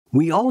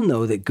We all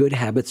know that good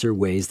habits are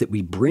ways that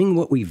we bring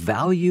what we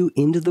value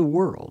into the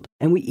world,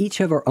 and we each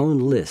have our own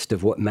list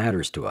of what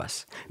matters to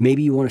us.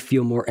 Maybe you want to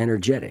feel more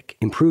energetic,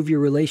 improve your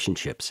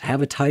relationships, have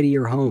a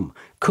tidier home,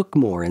 cook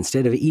more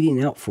instead of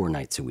eating out 4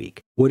 nights a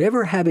week.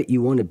 Whatever habit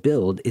you want to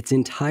build, it's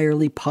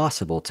entirely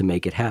possible to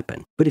make it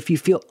happen. But if you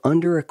feel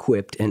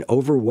under-equipped and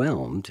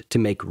overwhelmed to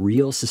make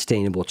real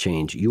sustainable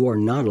change, you are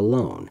not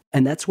alone.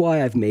 And that's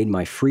why I've made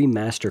my free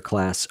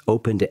masterclass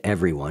open to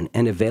everyone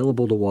and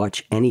available to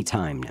watch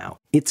anytime now.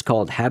 It's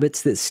called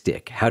Habits That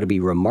Stick, How to Be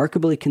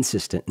Remarkably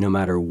Consistent No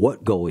Matter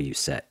What Goal You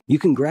Set. You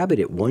can grab it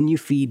at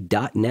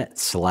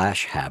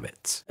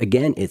oneyoufeed.net/habits.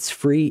 Again, it's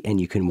free and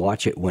you can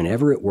watch it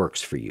whenever it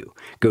works for you.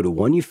 Go to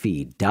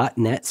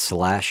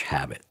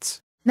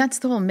oneyoufeed.net/habits. That's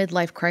the whole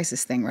midlife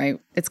crisis thing, right?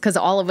 It's because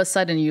all of a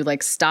sudden you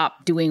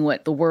stop doing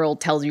what the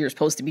world tells you you're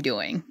supposed to be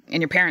doing.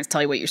 And your parents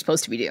tell you what you're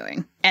supposed to be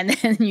doing. And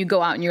then you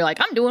go out and you're like,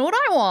 I'm doing what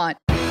I want.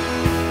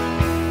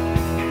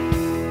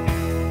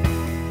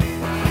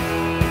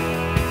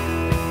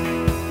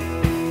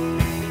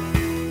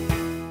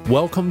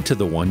 Welcome to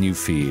the One You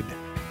Feed.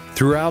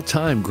 Throughout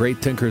time,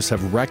 great thinkers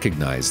have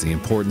recognized the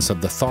importance of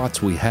the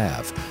thoughts we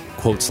have.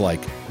 Quotes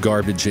like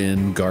garbage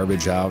in,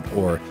 garbage out,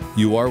 or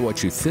you are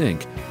what you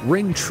think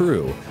ring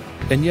true.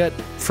 And yet,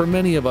 for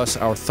many of us,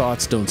 our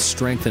thoughts don't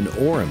strengthen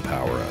or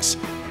empower us.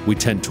 We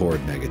tend toward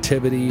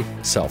negativity,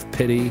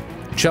 self-pity,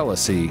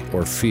 jealousy,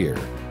 or fear.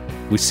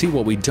 We see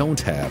what we don't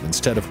have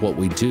instead of what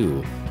we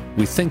do.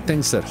 We think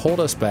things that hold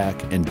us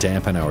back and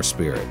dampen our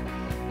spirit.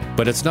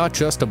 But it's not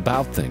just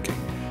about thinking.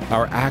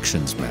 Our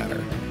actions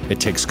matter. It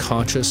takes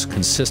conscious,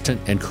 consistent,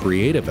 and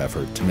creative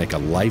effort to make a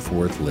life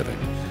worth living.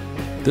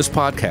 This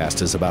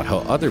podcast is about how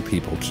other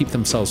people keep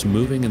themselves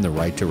moving in the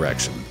right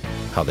direction,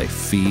 how they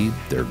feed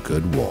their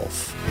good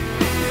wolf.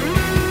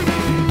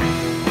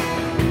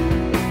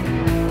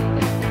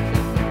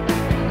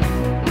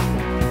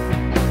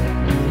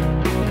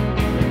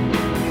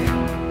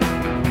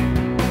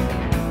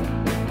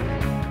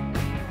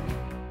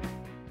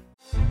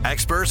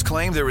 Experts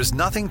claim there is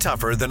nothing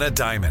tougher than a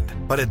diamond.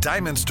 But at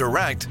Diamonds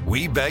Direct,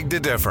 we beg to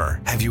differ.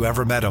 Have you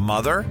ever met a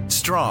mother?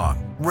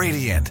 Strong,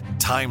 radiant,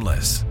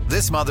 timeless.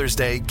 This Mother's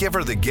Day, give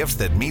her the gift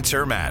that meets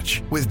her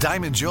match. With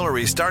diamond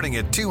jewelry starting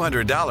at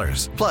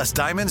 $200. Plus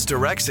Diamonds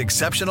Direct's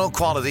exceptional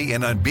quality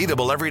and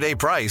unbeatable everyday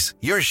price,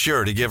 you're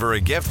sure to give her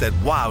a gift that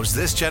wows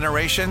this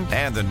generation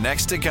and the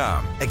next to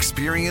come.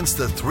 Experience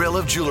the thrill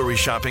of jewelry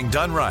shopping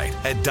done right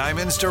at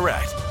Diamonds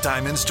Direct.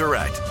 Diamonds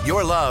Direct.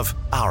 Your love,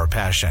 our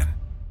passion.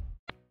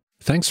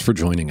 Thanks for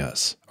joining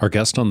us. Our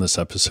guest on this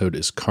episode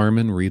is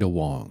Carmen Rita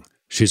Wong.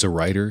 She's a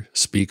writer,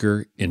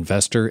 speaker,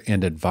 investor,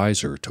 and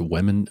advisor to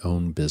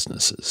women-owned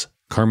businesses.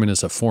 Carmen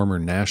is a former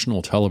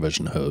national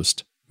television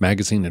host,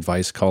 magazine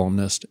advice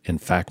columnist,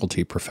 and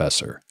faculty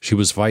professor. She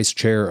was vice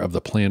chair of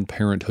the Planned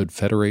Parenthood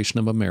Federation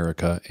of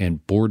America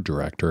and board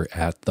director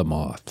at The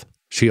Moth.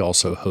 She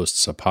also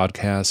hosts a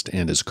podcast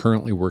and is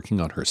currently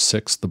working on her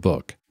 6th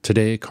book.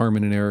 Today,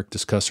 Carmen and Eric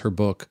discuss her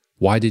book,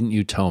 Why Didn't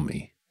You Tell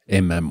Me? A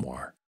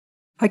Memoir.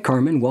 Hi,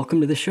 Carmen. Welcome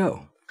to the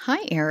show. Hi,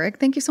 Eric.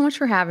 Thank you so much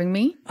for having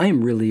me. I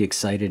am really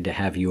excited to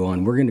have you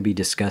on. We're going to be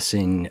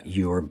discussing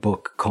your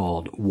book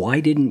called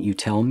Why Didn't You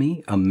Tell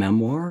Me? A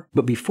Memoir.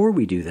 But before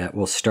we do that,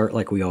 we'll start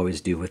like we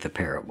always do with a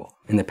parable.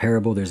 In the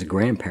parable, there's a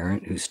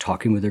grandparent who's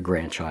talking with their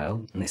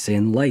grandchild, and they say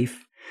in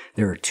life,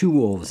 there are 2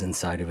 wolves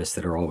inside of us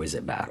that are always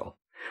at battle.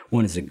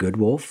 One is a good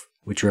wolf,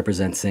 which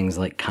represents things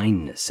like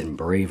kindness and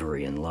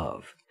bravery and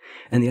love.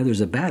 And the other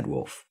is a bad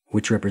wolf,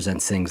 which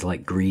represents things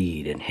like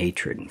greed and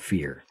hatred and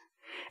fear.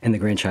 And the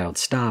grandchild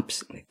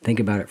stops, and they think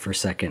about it for a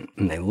second,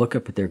 and they look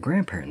up at their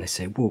grandparent and they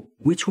say, well,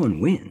 which one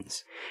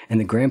wins? And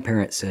the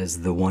grandparent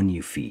says, the one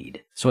you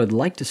feed. So I'd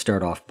like to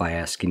start off by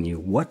asking you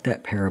what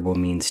that parable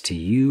means to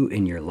you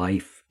in your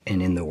life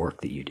and in the work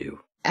that you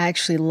do. I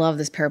actually love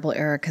this parable,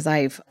 Eric, because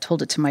I've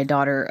told it to my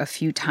daughter a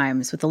few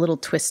times with a little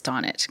twist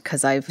on it,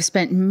 because I've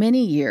spent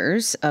many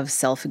years of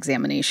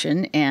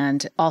self-examination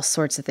and all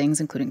sorts of things,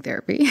 including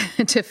therapy,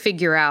 to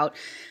figure out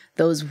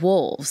those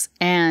wolves.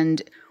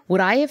 And what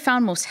I have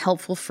found most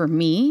helpful for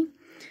me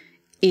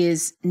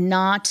is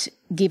not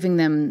giving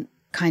them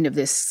kind of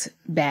this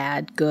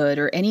bad, good,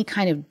 or any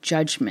kind of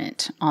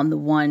judgment on the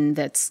one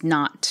that's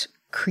not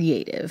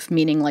creative,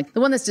 meaning like the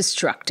one that's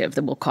destructive,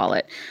 that we'll call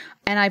it.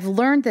 And I've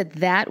learned that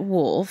that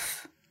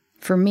wolf,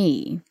 for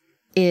me,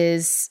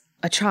 is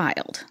a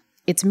child.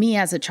 It's me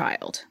as a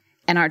child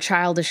and our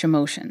childish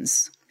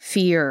emotions,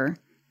 fear,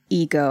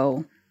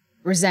 ego,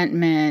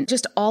 resentment,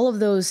 just all of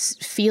those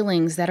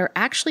feelings that are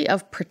actually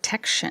of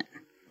protection.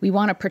 We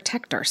want to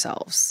protect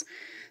ourselves.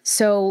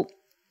 So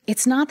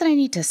it's not that I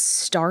need to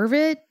starve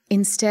it.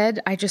 Instead,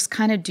 I just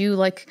kind of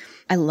do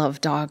I love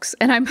dogs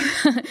and I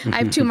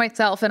have 2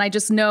 myself, and I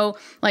just know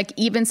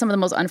even some of the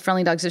most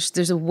unfriendly dogs,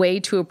 there's a way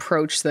to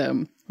approach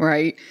them,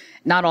 right?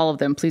 Not all of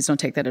them, please don't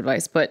take that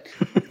advice, but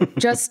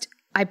just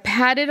I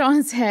pat it on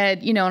his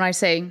head, and I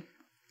say,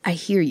 I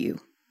hear you.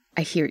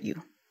 I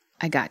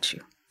got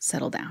you.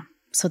 Settle down.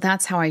 So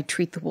that's how I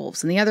treat the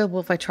wolves. And the other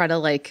wolf, I try to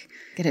like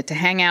get it to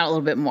hang out a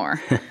little bit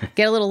more,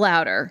 get a little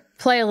louder,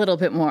 play a little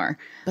bit more.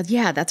 But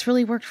yeah, that's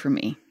really worked for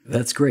me.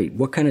 That's great.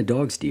 What kind of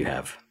dogs do you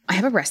have? I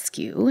have a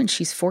rescue and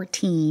she's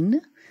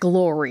 14,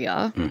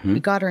 Gloria. We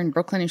got her in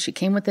Brooklyn and she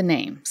came with the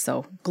name.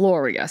 So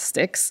Gloria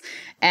sticks.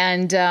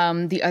 And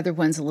the other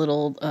one's a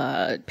little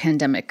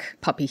pandemic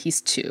puppy.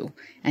 He's 2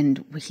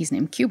 and he's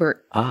named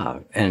Cubert. Ah,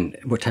 and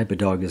what type of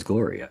dog is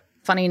Gloria?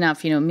 Funny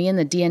enough, me and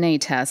the DNA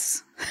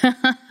tests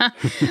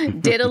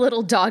did a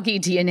little doggy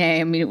DNA.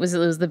 I mean, it was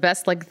the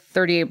best like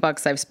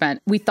 $38 I've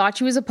spent. We thought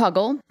she was a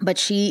puggle, but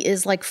she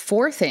is like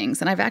 4 things.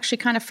 And I've actually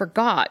kind of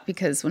forgot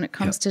because when it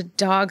comes to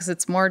dogs,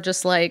 it's more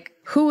just like,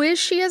 who is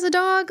she as a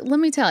dog? Let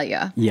me tell you.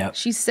 Yeah.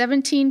 She's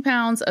 17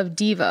 pounds of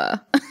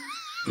diva.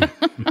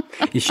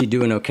 Is she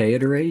doing okay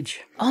at her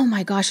age? Oh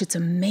my gosh, it's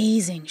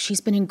amazing.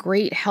 She's been in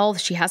great health.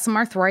 She has some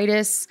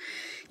arthritis,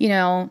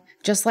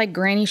 just like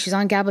Granny, she's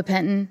on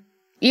gabapentin.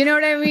 You know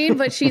what I mean?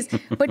 But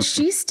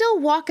she's still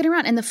walking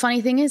around. And the funny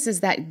thing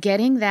is that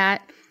getting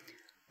that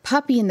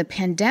puppy in the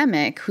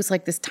pandemic, who's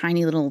like this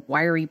tiny little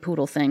wiry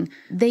poodle thing,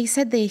 they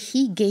said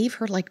he gave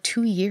her like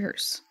 2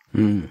 years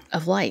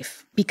of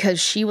life because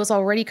she was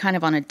already kind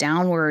of on a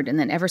downward. And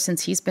then ever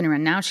since he's been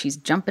around now, she's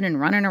jumping and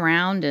running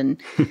around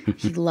and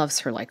he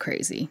loves her like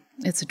crazy.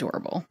 It's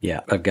adorable.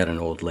 Yeah. I've got an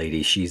old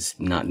lady. She's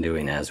not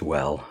doing as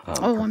well.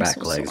 Her back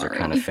legs are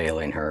kind of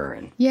failing her.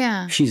 And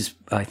yeah. She's,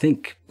 I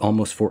think,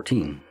 almost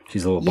 14.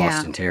 She's a little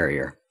Boston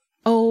Terrier.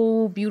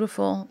 Oh,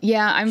 beautiful.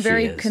 Yeah, I'm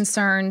very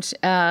concerned.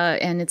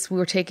 And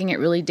we're taking it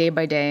really day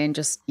by day and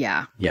just,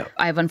 Yep.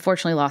 I've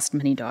unfortunately lost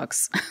many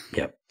dogs.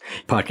 Yep.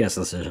 Podcast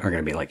listeners are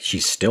going to be like,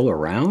 she's still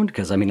around?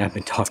 Because, I've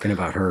been talking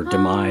about her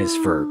demise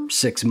for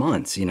 6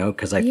 months,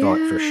 because I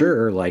thought for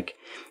sure, like,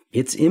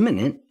 it's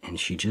imminent. And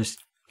she just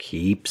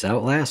keeps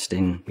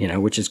outlasting,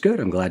 which is good.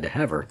 I'm glad to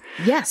have her.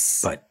 Yes.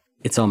 But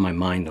it's on my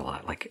mind a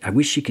lot. Like, I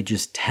wish she could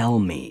just tell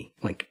me,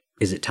 like,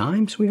 is it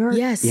time, sweetheart?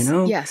 Yes.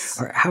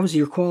 Yes. Or how's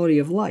your quality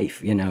of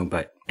life?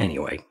 But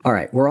anyway. All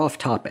right. We're off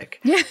topic.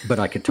 Yeah. But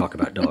I could talk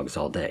about dogs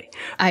all day.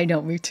 I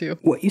know, me too.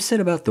 What you said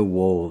about the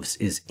wolves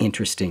is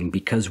interesting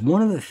because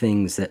one of the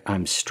things that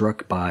I'm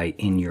struck by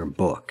in your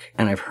book,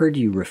 and I've heard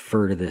you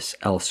refer to this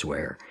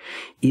elsewhere,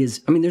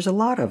 is, there's a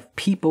lot of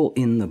people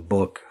in the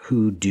book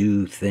who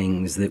do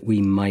things that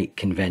we might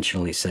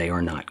conventionally say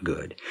are not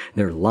good.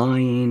 They're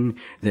lying,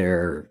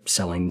 they're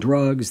selling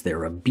drugs,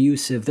 they're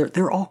abusive,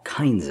 they're all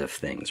kinds of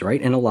things,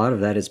 right? And a lot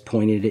of that is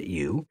pointed at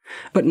you,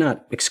 but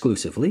not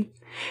exclusively.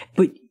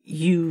 But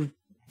you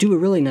do a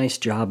really nice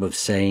job of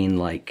saying,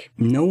 like,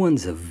 no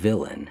one's a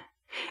villain.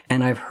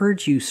 And I've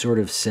heard you sort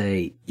of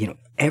say,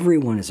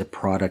 everyone is a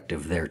product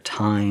of their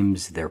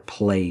times, their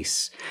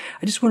place.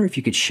 I just wonder if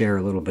you could share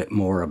a little bit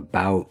more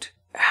about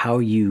how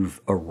you've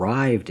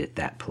arrived at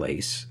that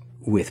place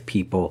with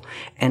people,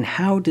 and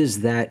how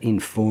does that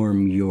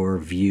inform your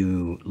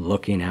view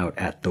looking out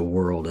at the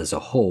world as a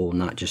whole,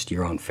 not just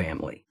your own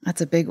family?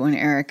 That's a big one,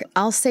 Eric.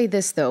 I'll say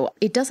this, though.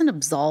 It doesn't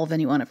absolve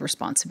anyone of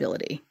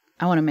responsibility.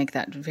 I want to make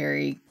that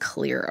very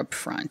clear up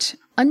front.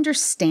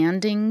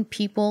 Understanding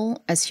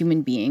people as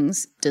human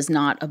beings does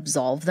not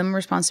absolve them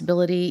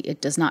responsibility.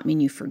 It does not mean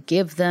you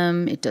forgive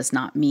them. It does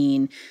not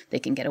mean they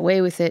can get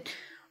away with it.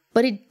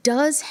 But it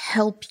does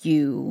help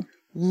you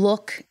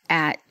look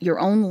at your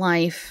own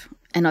life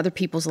and other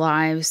people's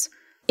lives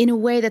in a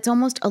way that's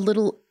almost a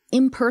little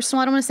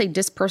impersonal. I don't want to say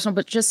dispersonal,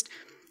 but just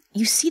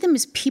you see them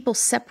as people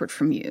separate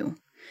from you.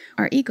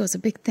 Our ego is a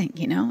big thing,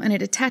 and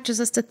it attaches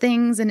us to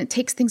things and it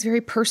takes things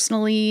very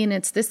personally and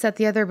it's this, that,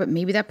 the other, but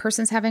maybe that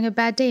person's having a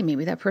bad day.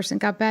 Maybe that person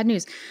got bad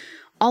news.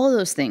 All of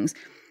those things.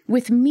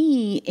 With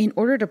me, in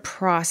order to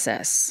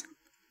process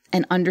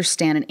and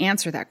understand and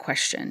answer that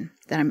question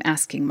that I'm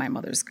asking my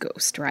mother's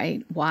ghost,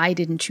 right? Why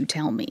didn't you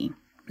tell me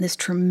this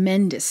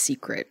tremendous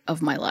secret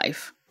of my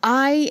life?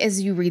 I,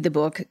 as you read the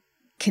book,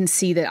 can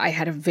see that I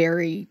had a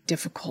very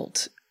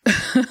difficult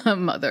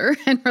mother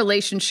and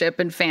relationship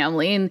and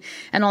family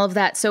and all of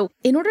that. So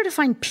in order to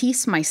find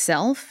peace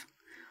myself,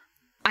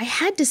 I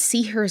had to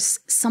see her as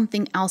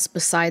something else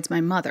besides my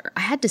mother.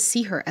 I had to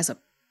see her as a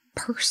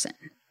person,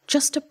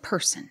 just a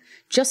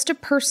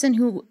person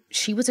who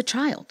she was a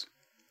child.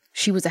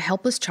 She was a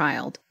helpless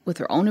child with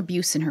her own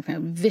abuse in her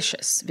family,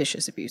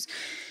 vicious abuse.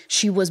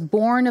 She was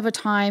born of a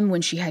time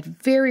when she had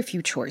very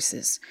few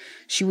choices.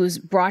 She was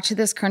brought to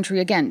this country,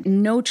 again,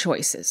 no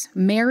choices,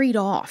 married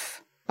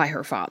off by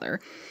her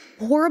father.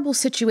 Horrible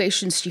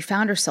situations she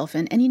found herself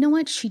in. And you know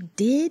what? She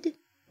did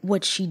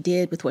what she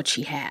did with what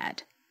she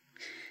had.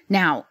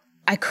 Now,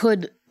 I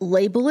could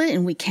label it,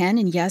 and we can,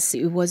 and yes,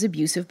 it was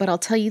abusive, but I'll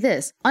tell you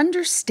this.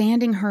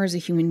 Understanding her as a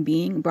human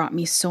being brought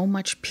me so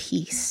much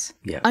peace.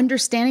 Yeah.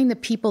 Understanding the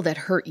people that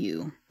hurt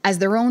you as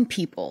their own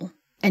people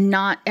and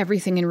not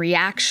everything in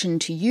reaction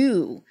to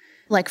you.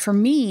 Like for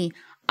me,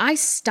 I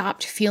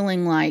stopped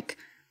feeling like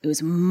it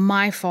was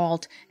my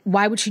fault.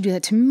 Why would she do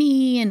that to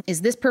me? And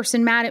is this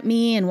person mad at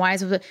me? And why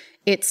is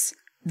it?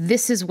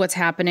 This is what's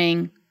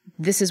happening.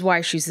 This is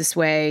why she's this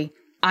way.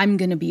 I'm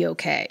going to be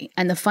okay.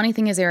 And the funny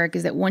thing is, Eric,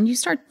 is that when you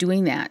start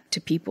doing that to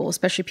people,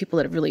 especially people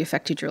that have really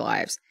affected your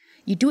lives,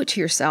 You do it to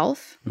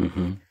yourself,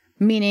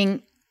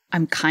 meaning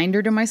I'm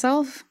kinder to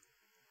myself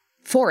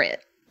for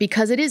it,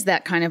 because it is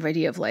that kind of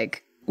idea of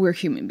like, we're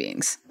human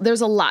beings.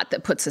 There's a lot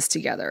that puts us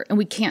together, and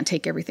we can't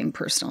take everything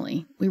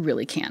personally. We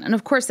really can't. And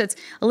of course, that's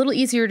a little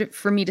easier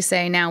for me to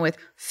say now with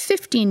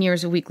 15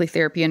 years of weekly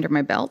therapy under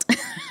my belt.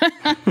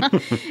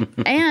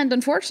 And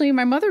unfortunately,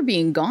 my mother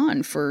being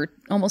gone for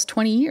almost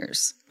 20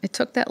 years. It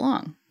took that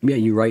long. Yeah,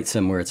 you write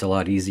somewhere it's a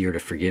lot easier to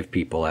forgive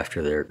people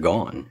after they're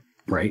gone,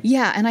 right?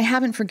 Yeah, and I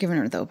haven't forgiven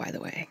her, though, by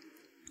the way.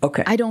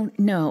 Okay. I don't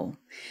know.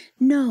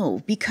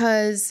 No,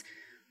 because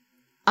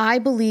I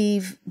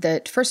believe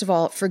that, first of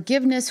all,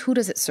 forgiveness, who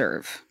does it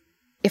serve?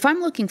 If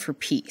I'm looking for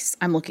peace,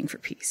 I'm looking for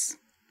peace.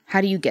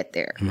 How do you get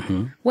there?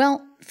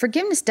 Well,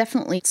 forgiveness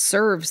definitely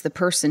serves the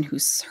person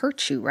who's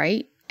hurt you,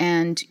 right?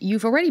 And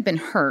you've already been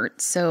hurt,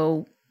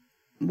 so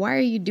why are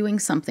you doing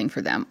something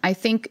for them? I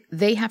think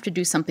they have to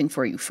do something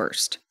for you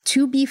first.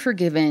 To be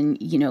forgiven,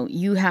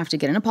 you have to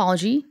get an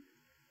apology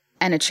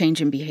and a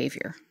change in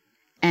behavior.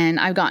 And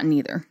I've gotten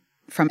neither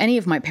from any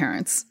of my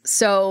parents.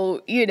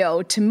 So,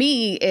 to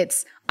me,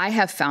 it's, I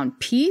have found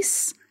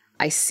peace.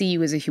 I see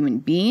you as a human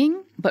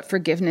being, but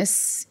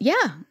forgiveness,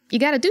 yeah, you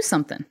got to do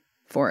something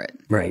for it.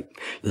 Right.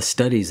 The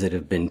studies that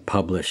have been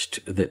published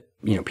that,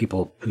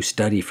 people who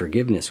study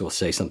forgiveness will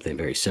say something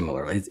very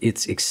similar.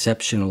 It's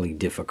exceptionally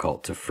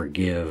difficult to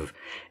forgive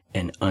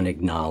an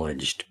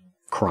unacknowledged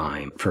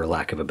crime, for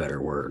lack of a better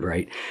word,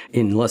 right?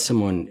 Unless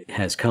someone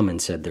has come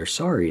and said they're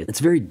sorry, it's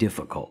very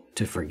difficult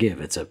to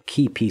forgive. It's a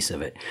key piece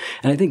of it.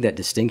 And I think that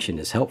distinction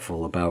is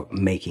helpful about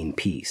making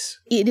peace.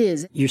 It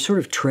is. You're sort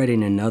of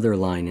treading another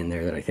line in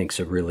there that I think is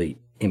a really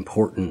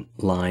important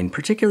line,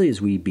 particularly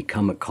as we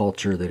become a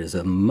culture that is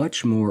a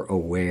much more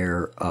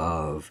aware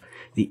of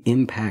the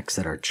impacts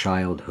that our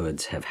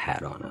childhoods have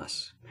had on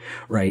us.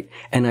 Right.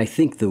 And I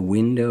think the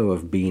window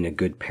of being a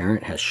good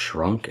parent has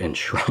shrunk and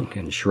shrunk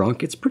and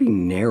shrunk. It's pretty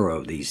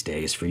narrow these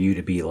days for you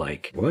to be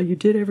like, well, you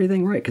did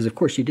everything right. Because of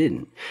course you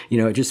didn't.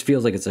 It just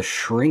feels like it's a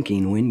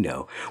shrinking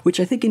window,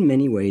 which I think in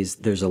many ways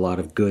there's a lot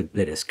of good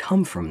that has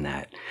come from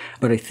that.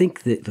 But I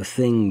think that the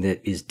thing that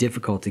is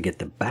difficult to get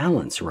the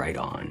balance right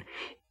on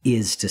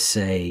is to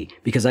say,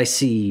 because I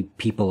see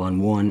people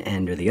on one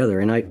end or the other,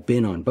 and I've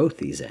been on both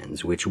these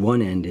ends, which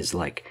one end is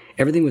like,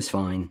 everything was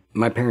fine.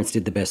 My parents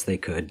did the best they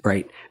could,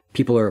 right?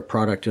 People are a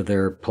product of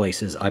their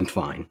places. I'm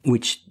fine,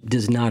 which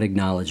does not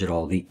acknowledge at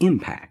all the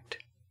impact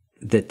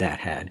that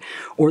had.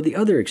 Or the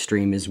other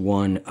extreme is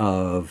one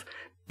of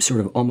sort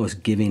of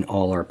almost giving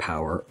all our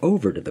power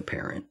over to the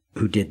parent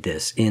who did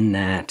this, in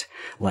that,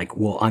 like,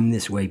 well, I'm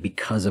this way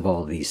because of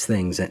all these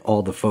things, and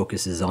all the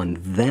focus is on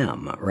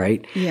them,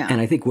 right? Yeah.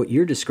 And I think what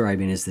you're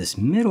describing is this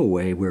middle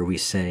way where we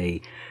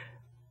say,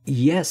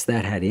 yes,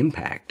 that had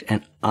impact,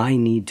 and I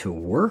need to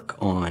work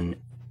on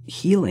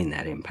healing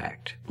that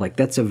impact. Like,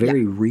 that's a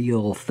very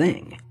real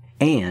thing.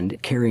 And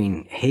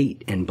carrying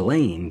hate and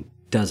blame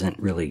doesn't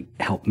really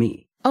help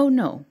me. Oh,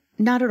 no,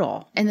 not at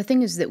all. And the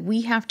thing is that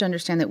we have to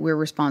understand that we're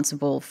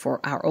responsible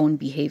for our own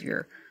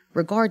behavior,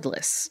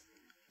 regardless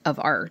of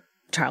our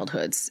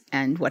childhoods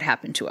and what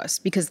happened to us,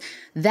 because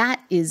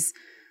that is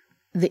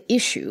the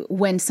issue.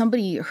 When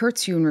somebody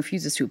hurts you and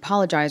refuses to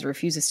apologize, or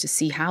refuses to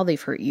see how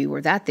they've hurt you, or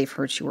that they've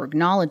hurt you, or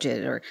acknowledge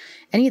it, or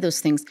any of those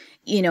things,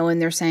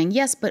 and they're saying,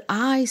 yes, but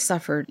I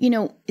suffered,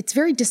 it's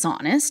very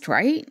dishonest,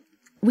 right?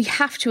 We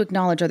have to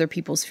acknowledge other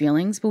people's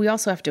feelings, but we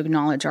also have to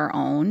acknowledge our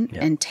own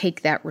and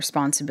take that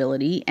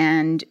responsibility.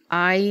 And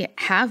I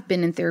have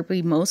been in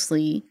therapy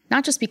mostly,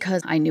 not just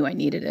because I knew I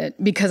needed it,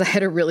 because I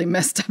had a really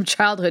messed up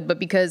childhood, but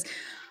because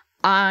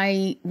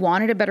I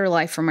wanted a better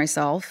life for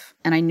myself.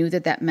 And I knew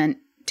that meant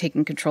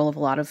taking control of a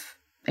lot of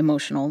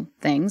emotional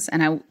things.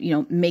 And I,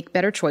 make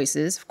better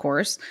choices, of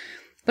course,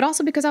 but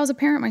also because I was a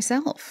parent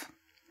myself.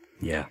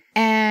 Yeah.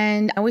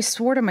 And I always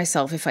swore to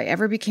myself, if I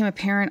ever became a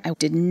parent, I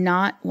did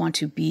not want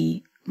to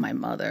be my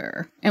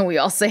mother. And we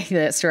all say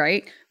this,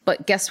 right?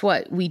 But guess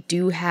what? We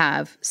do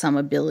have some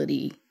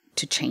ability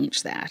to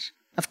change that.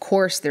 Of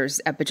course, there's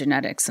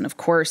epigenetics, and of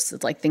course,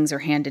 it's like things are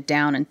handed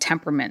down, and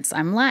temperaments.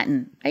 I'm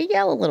Latin. I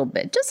yell a little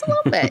bit, just a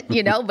little bit,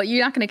 but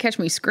you're not going to catch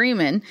me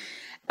screaming.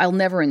 I'll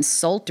never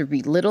insult or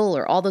belittle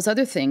or all those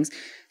other things.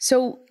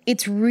 So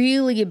it's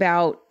really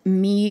about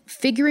me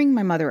figuring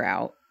my mother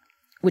out,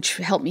 which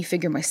helped me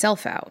figure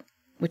myself out,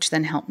 which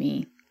then helped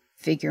me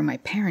figure my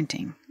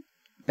parenting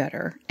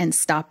better, and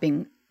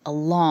stopping a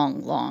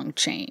long, long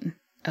chain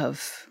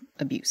of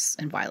abuse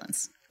and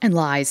violence and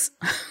lies.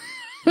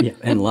 Yeah,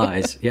 and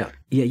lies. Yeah.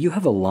 Yeah, you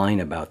have a line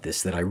about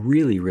this that I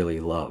really, really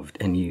loved.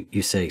 And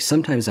you say,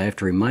 sometimes I have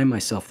to remind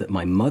myself that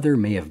my mother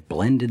may have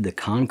blended the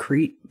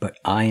concrete, but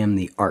I am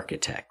the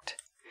architect.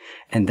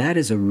 And that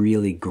is a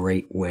really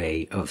great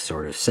way of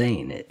sort of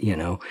saying it,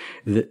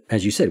 that,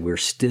 as you said, we're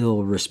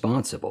still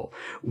responsible.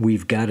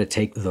 We've got to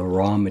take the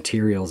raw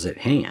materials at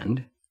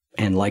hand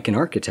and, like an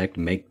architect,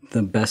 make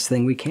the best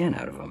thing we can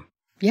out of them.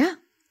 Yeah,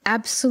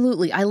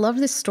 absolutely. I love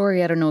this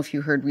story. I don't know if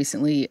you heard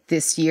recently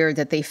this year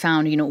that they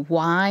found,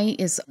 why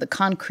is the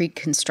concrete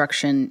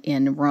construction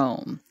in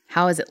Rome,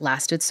 how has it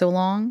lasted so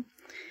long?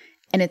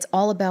 And it's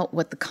all about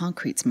what the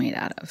concrete's made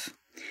out of.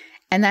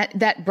 And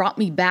that brought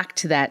me back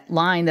to that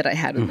line that I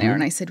had in there.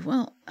 And I said,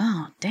 well,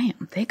 oh,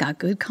 damn, they got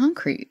good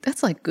concrete.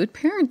 That's like good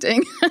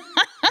parenting.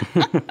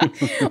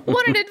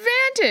 What an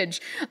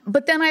advantage.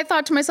 But then I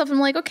thought to myself, I'm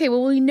like, okay,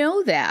 well, we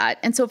know that.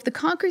 And so if the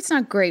concrete's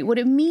not great, what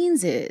it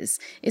means is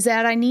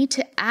that I need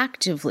to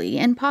actively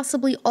and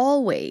possibly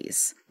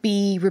always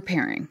be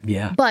repairing.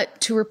 Yeah. But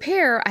to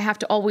repair, I have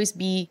to always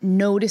be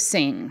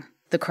noticing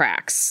the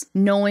cracks,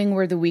 knowing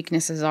where the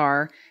weaknesses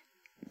are,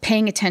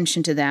 paying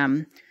attention to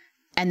them,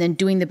 and then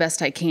doing the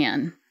best I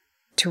can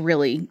to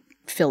really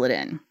fill it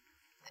in.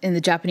 And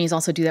the Japanese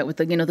also do that with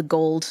the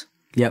gold.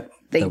 Yep.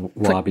 They the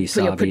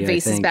wabi-sabi, put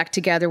vases back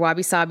together,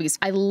 wabi-sabis.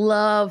 I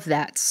love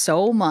that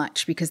so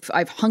much because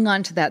I've hung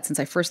on to that since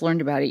I first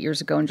learned about it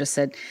years ago and just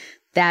said,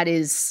 that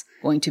is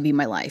going to be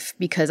my life.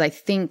 Because I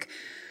think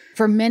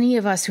for many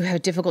of us who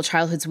have difficult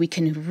childhoods, we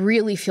can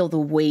really feel the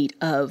weight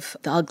of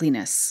the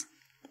ugliness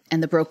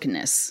and the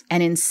brokenness.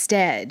 And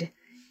instead,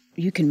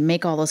 you can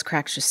make all those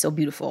cracks just so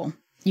beautiful.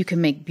 You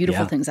can make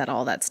beautiful things out of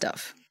all that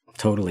stuff.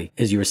 Totally.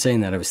 As you were saying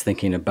that, I was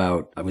thinking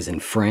about, I was in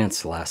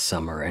France last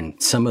summer,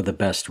 and some of the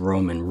best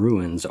Roman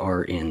ruins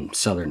are in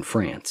southern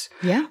France.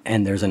 Yeah.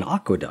 And there's an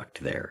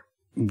aqueduct there,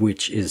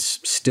 which is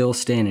still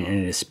standing, and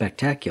it is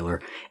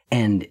spectacular.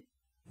 And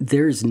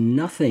there's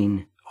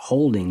nothing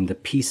holding the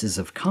pieces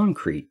of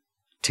concrete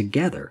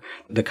together.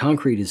 The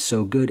concrete is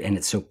so good and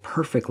it's so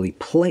perfectly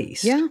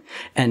placed. Yeah.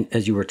 And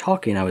as you were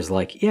talking, I was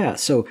like, yeah,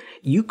 so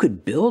you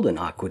could build an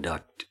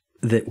aqueduct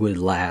that would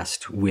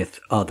last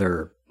with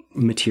other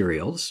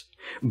materials.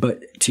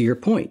 But to your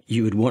point,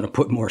 you would want to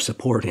put more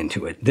support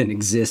into it than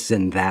exists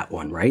in that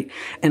one, right?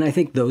 And I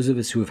think those of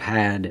us who have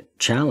had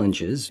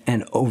challenges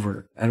and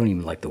I don't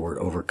even like the word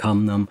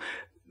overcome them,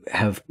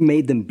 have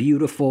made them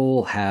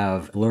beautiful,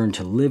 have learned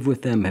to live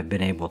with them, have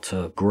been able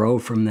to grow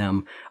from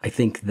them. I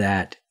think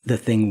that the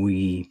thing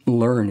we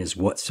learn is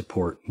what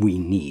support we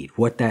need,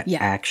 what that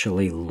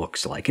actually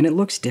looks like. And it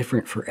looks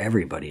different for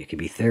everybody. It could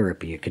be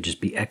therapy, it could just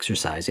be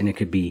exercise, and it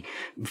could be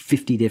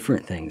 50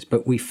 different things.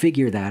 But we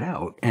figure that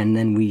out, and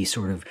then we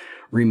sort of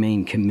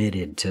remain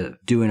committed to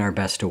doing our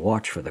best to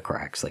watch for the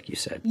cracks, like you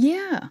said.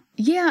 Yeah.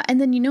 Yeah. And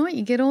then you know what?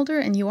 You get older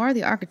and you are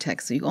the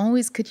architect. So you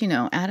always could,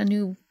 add a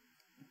new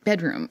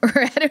bedroom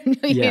or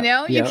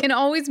you can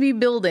always be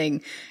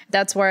building.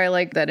 That's why I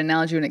like that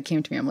analogy when it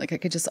came to me. I'm like, I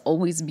could just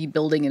always be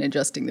building and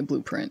adjusting the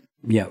blueprint.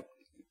 Yeah,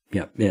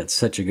 it's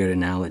such a good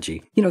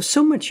analogy.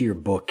 So much of your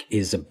book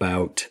is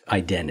about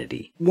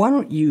identity. Why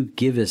don't you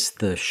give us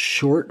the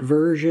short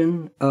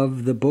version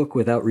of the book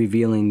without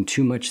revealing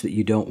too much that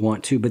you don't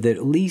want to, but that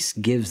at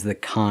least gives the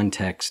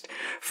context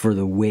for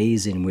the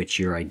ways in which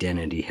your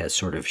identity has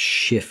sort of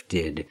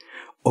shifted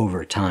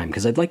over time,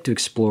 because I'd like to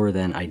explore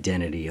then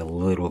identity a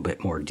little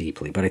bit more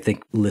deeply, but I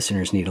think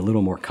listeners need a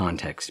little more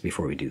context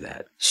before we do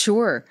that.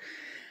 Sure.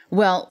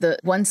 Well, the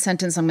one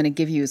sentence I'm going to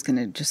give you is going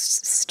to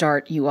just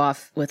start you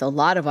off with a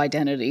lot of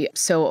identity.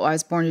 So I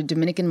was born to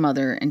Dominican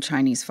mother and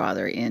Chinese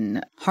father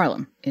in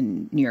Harlem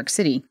in New York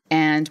City.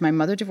 And my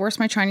mother divorced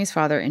my Chinese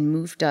father and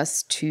moved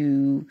us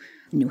to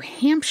New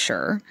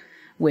Hampshire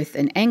with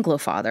an Anglo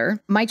father.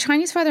 My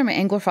Chinese father and my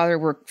Anglo father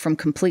were from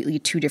completely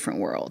two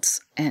different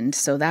worlds. And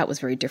so that was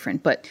very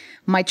different. But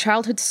my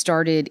childhood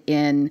started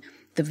in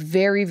the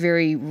very,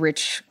 very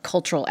rich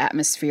cultural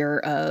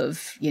atmosphere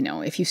of,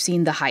 if you've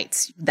seen The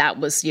Heights, that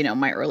was,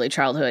 my early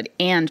childhood,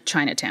 and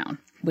Chinatown,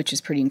 which is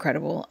pretty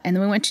incredible. And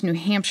then we went to New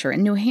Hampshire.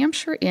 And New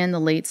Hampshire in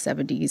the late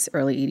 70s,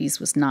 early 80s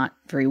was not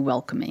very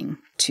welcoming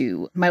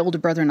to my older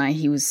brother and I.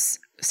 He was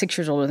 6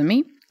 years older than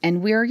me.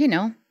 And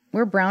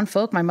we're brown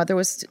folk. My mother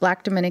was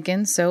Black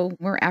Dominican, so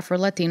we're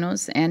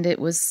Afro-Latinos, and it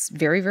was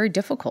very, very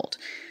difficult.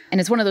 And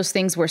it's one of those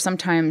things where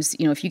sometimes,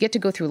 if you get to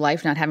go through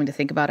life not having to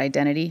think about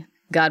identity,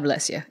 God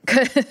bless you,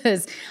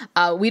 because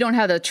we don't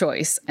have the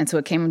choice. And so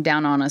it came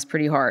down on us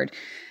pretty hard.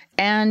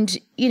 And,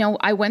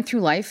 I went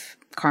through life,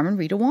 Carmen,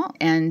 Rita, Wong,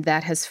 and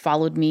that has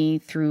followed me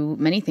through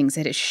many things.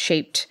 It has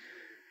shaped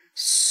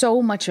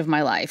so much of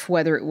my life,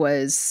 whether it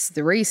was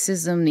the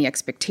racism,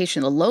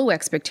 the low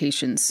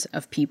expectations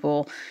of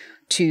people,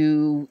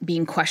 to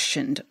being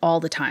questioned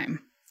all the time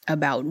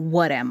about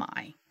what am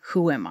I?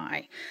 Who am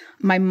I?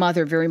 My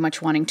mother very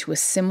much wanting to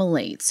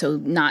assimilate, so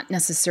not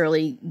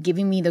necessarily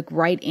giving me the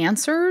right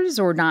answers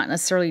or not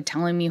necessarily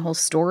telling me whole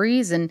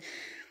stories. And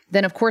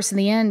then, of course, in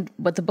the end,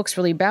 what the book's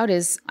really about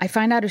is I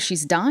find out as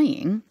she's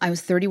dying, I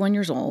was 31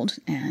 years old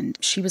and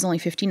she was only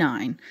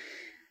 59,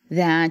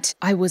 that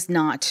I was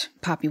not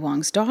Papi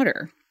Wong's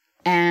daughter.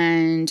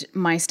 And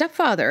my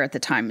stepfather at the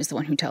time is the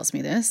one who tells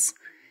me this.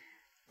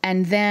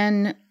 And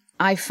then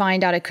I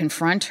find out, I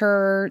confront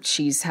her.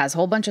 She has a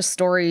whole bunch of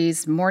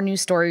stories, more new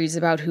stories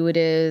about who it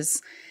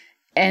is.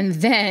 And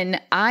then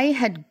I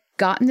had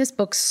gotten this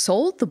book,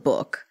 sold the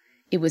book.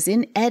 It was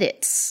in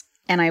edits.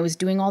 And I was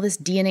doing all this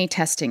DNA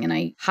testing. And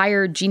I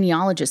hired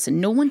genealogists.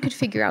 And no one could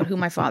figure out who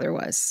my father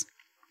was.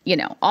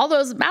 All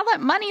that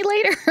money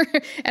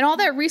later and all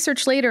that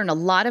research later and a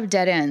lot of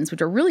dead ends,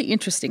 which are really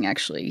interesting,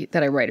 actually,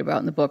 that I write about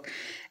in the book.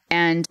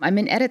 And I'm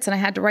in edits and I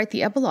had to write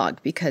the epilogue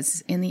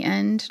because in the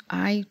end,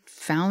 I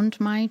found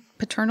my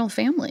paternal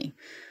family,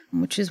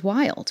 which is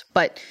wild.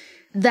 But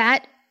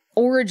that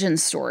origin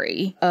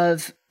story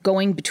of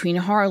going between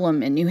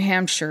Harlem and New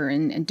Hampshire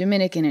and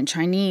Dominican and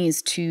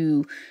Chinese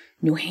to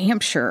New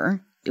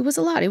Hampshire, it was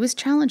a lot. It was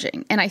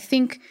challenging. And I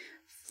think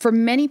for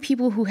many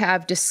people who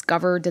have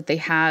discovered that they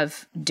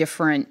have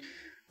different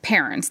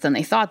parents than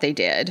they thought they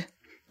did,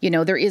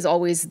 there is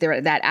always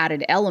that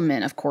added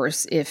element, of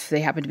course, if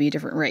they happen to be a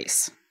different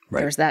race.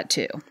 Right. There's that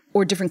too.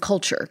 Or different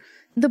culture.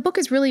 The book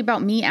is really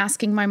about me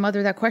asking my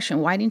mother that question,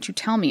 why didn't you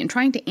tell me? And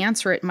trying to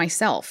answer it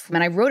myself.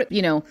 And I wrote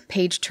it,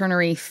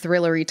 page-turnery,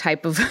 thrillery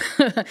type of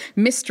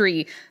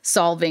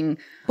mystery-solving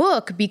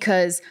book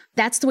because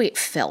that's the way it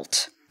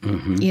felt.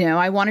 Mm-hmm.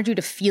 I wanted you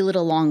to feel it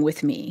along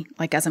with me,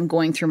 like as I'm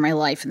going through my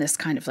life in this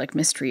kind of like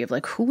mystery of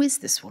like, who is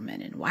this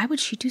woman and why would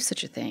she do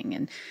such a thing?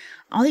 And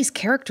all these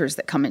characters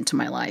that come into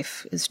my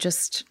life is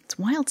just, it's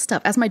wild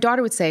stuff. As my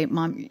daughter would say,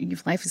 Mom, your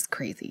life is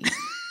crazy.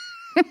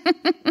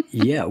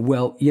 Yeah,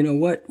 well, you know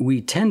what?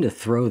 We tend to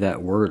throw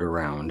that word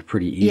around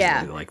pretty easily.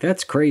 Yeah. Like,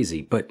 that's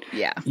crazy. But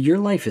your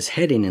life is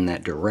heading in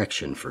that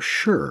direction for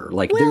sure.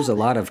 Like, there's a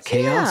lot of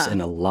chaos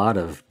and a lot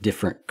of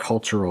different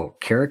cultural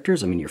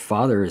characters. I mean, your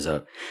father is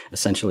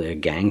essentially a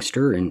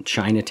gangster in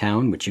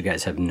Chinatown, which you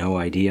guys have no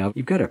idea.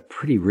 You've got a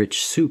pretty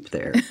rich soup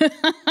there.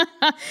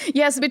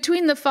 Yes,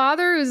 between the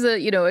father who's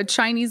a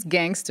Chinese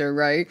gangster,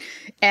 right?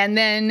 And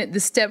then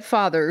the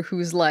stepfather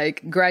who's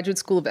like graduate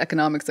school of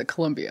economics at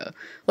Columbia.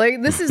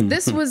 Like,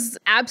 this was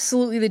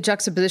absolutely the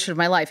juxtaposition of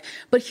my life.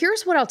 But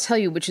here's what I'll tell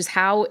you, which is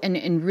how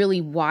and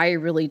really why I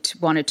really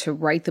wanted to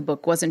write the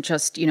book wasn't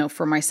just,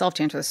 for myself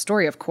to enter the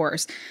story, of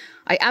course.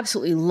 I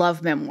absolutely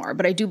love memoir,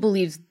 but I do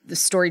believe the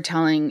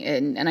storytelling,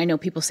 and I know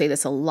people say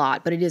this a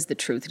lot, but it is the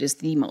truth. It is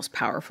the most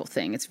powerful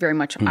thing. It's very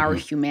much our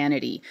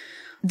humanity.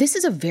 This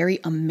is a very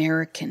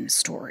American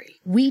story.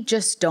 We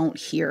just don't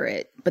hear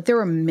it, but there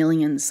are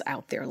millions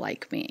out there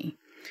like me.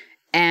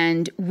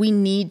 And we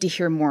need to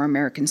hear more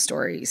American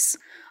stories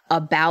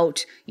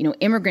about,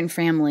 immigrant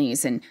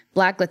families and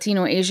Black,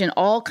 Latino, Asian,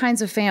 all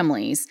kinds of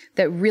families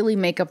that really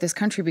make up this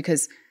country,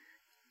 because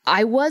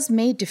I was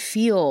made to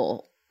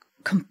feel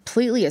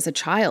completely as a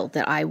child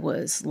that I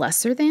was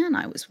lesser than,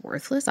 I was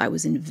worthless, I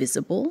was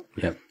invisible.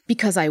 Yep.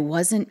 Because I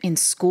wasn't in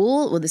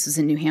school. Well, this was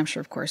in New Hampshire,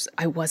 of course.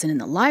 I wasn't in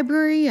the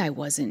library. I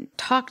wasn't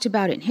talked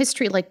about in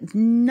history, like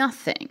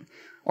nothing.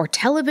 Or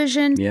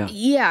television.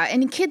 Yeah.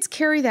 And kids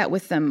carry that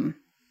with them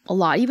a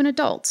lot, even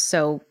adults.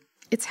 So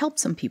it's helped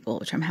some people,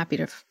 which I'm happy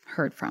to have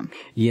heard from.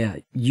 Yeah.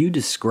 You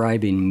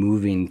describing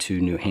moving to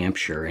New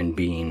Hampshire and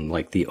being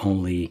like the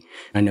only,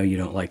 I know you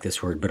don't like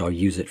this word, but I'll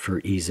use it for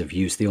ease of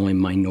use, the only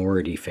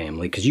minority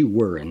family, because you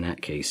were in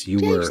that case. You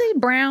were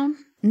brown,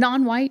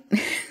 non-white.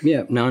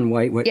 Yeah,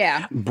 non-white.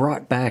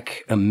 Brought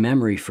back a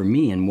memory for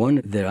me, and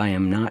one that I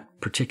am not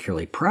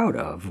particularly proud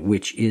of,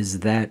 which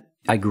is that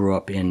I grew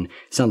up in,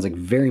 sounds like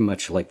very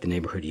much like the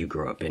neighborhood you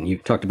grew up in. You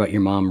talked about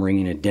your mom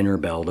ringing a dinner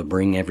bell to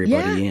bring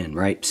everybody in,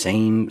 right?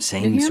 Same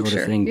sort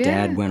of thing. Yeah.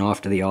 Dad went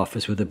off to the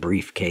office with a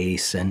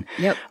briefcase and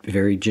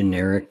very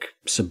generic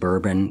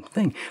suburban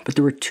thing. But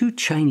there were two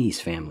Chinese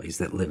families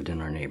that lived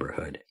in our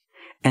neighborhood,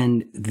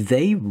 and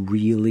they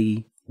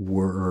really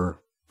were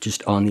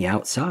just on the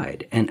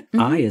outside. And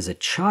I, as a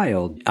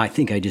child, I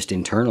think I just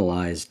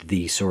internalized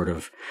the sort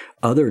of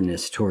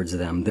otherness towards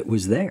them that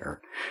was there.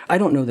 I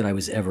don't know that I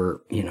was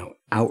ever,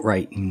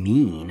 outright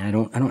mean. I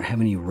don't have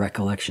any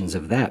recollections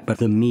of that. But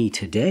the me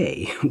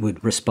today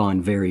would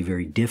respond very,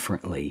 very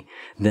differently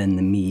than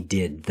the me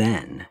did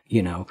then.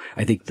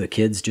 I think the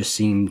kids just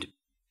seemed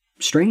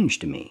strange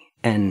to me.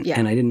 And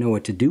I didn't know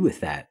what to do with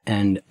that.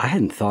 And I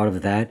hadn't thought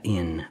of that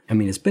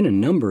it's been a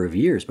number of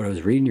years, but I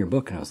was reading your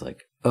book and I was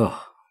like,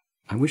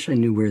 I wish I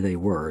knew where they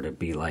were to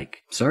be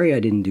like, sorry I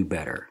didn't do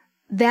better.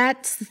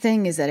 That's the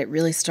thing, is that it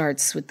really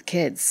starts with the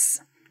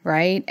kids,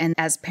 right? And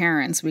as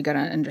parents, we got to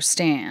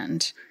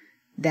understand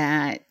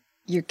that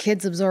your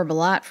kids absorb a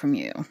lot from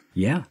you.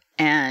 Yeah.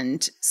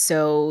 And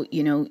so,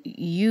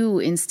 you,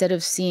 instead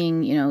of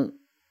seeing,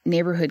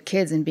 neighborhood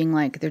kids and being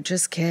like, they're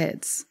just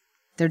kids.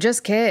 They're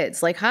just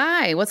kids. Like,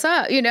 hi, what's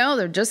up?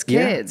 They're just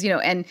kids,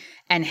 and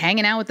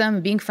hanging out with them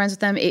and being friends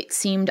with them, it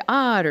seemed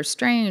odd or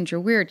strange or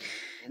weird.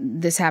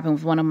 This happened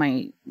with one of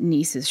my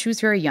nieces. She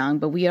was very young,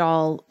 but we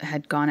all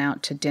had gone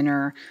out to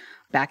dinner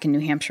back in New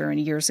Hampshire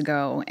years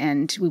ago,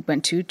 and we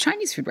went to a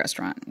Chinese food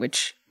restaurant,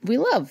 which we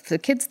love. The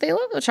kids, they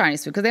love the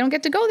Chinese food because they don't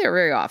get to go there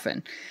very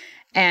often.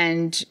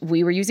 And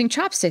we were using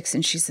chopsticks,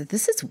 and she said,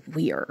 this is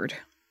weird.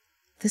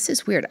 This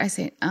is weird. I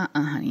say,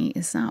 honey,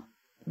 it's not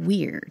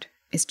weird.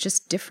 It's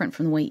just different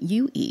from the way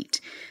you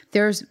eat.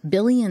 There's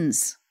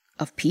billions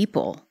of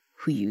people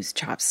who use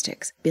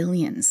chopsticks,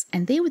 billions,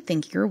 and they would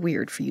think you're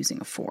weird for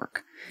using a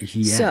fork.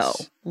 Yes.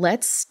 So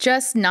let's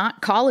just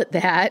not call it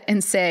that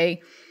and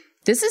say,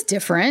 this is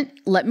different.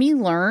 Let me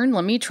learn.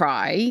 Let me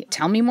try.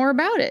 Tell me more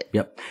about it.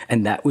 Yep.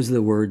 And that was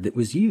the word that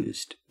was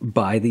used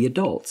by the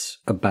adults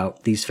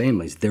about these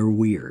families. They're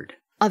weird.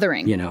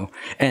 Othering.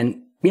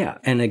 And Yeah.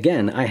 And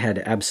again, I had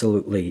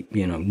absolutely,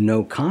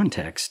 no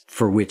context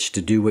for which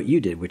to do what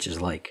you did, which is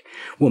like,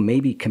 well,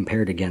 maybe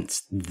compared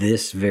against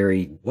this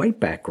very white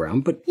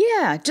background, but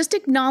yeah, just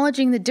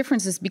acknowledging the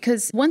differences,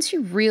 because once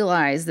you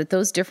realize that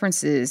those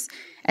differences,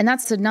 and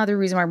that's another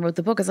reason why I wrote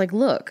the book, is like,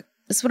 look,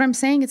 this is what I'm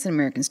saying. It's an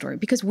American story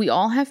because we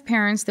all have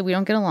parents that we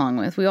don't get along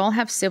with. We all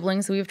have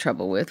siblings that we have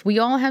trouble with. We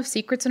all have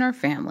secrets in our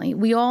family.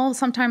 We all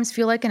sometimes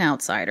feel like an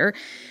outsider.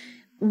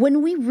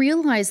 When we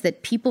realize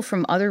that people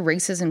from other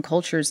races and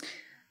cultures,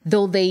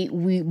 though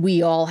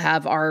we all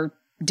have our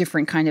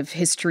different kind of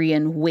history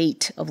and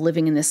weight of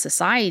living in this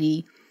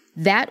society,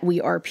 that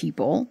we are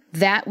people,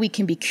 that we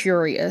can be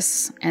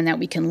curious and that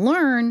we can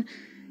learn,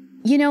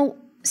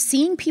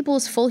 seeing people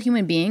as full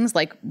human beings,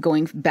 like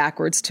going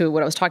backwards to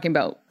what I was talking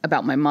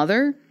about my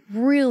mother,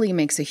 really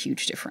makes a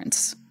huge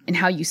difference in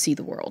how you see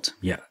the world.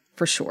 Yeah.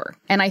 For sure.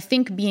 And I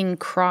think being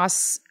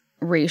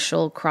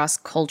cross-racial,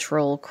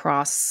 cross-cultural,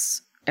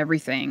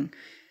 cross-everything,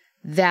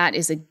 that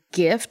is a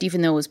gift,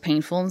 even though it was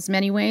painful in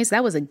many ways.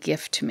 That was a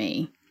gift to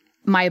me.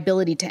 My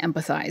ability to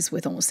empathize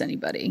with almost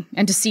anybody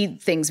and to see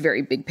things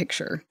very big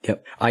picture.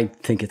 Yep. I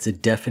think it's a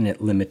definite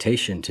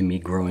limitation to me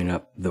growing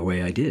up the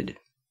way I did,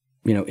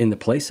 in the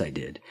place I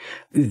did.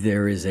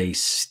 There is a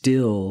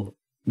still,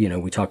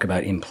 we talk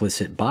about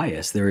implicit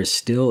bias. There is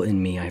still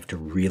in me, I have to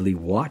really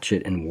watch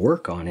it and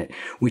work on it,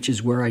 which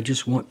is where I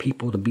just want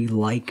people to be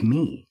like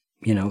me,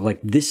 like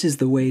this is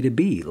the way to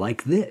be,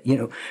 like this,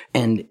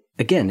 and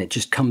again, it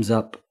just comes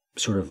up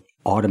sort of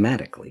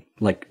automatically,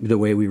 like the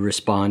way we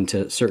respond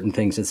to certain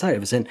things inside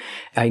of us. And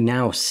I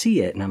now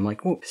see it and I'm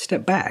like, well,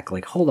 step back,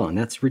 like, hold on,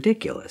 that's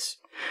ridiculous.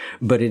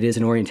 But it is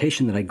an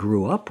orientation that I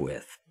grew up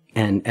with.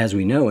 And as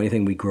we know,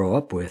 anything we grow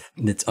up with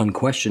that's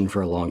unquestioned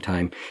for a long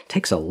time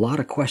takes a lot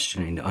of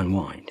questioning to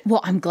unwind. Well,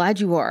 I'm glad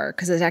you are,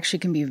 because it actually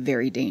can be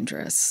very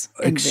dangerous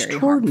and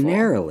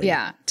extraordinarily. Very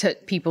harmful. Yeah, to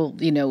people,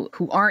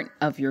 who aren't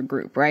of your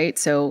group, right?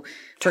 So,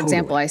 for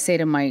example, I say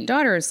to my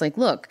daughter, it's like,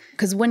 look,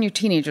 because when you're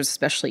teenagers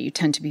especially, you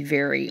tend to be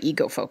very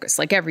ego-focused,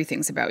 like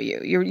everything's about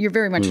you. You're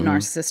very much a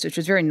narcissist, which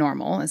is very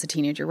normal as a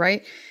teenager,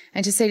 right?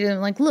 And to say to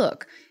them, like,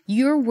 look,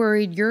 you're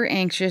worried, you're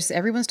anxious,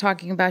 everyone's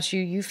talking about you,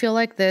 you feel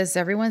like this,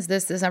 everyone's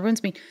this,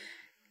 everyone's me.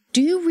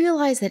 Do you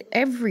realize that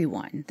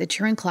everyone that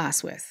you're in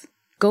class with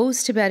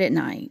goes to bed at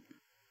night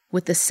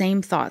with the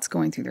same thoughts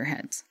going through their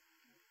heads?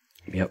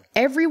 Yep.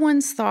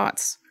 Everyone's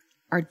thoughts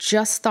are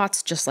just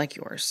thoughts just like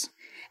yours.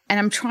 And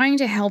I'm trying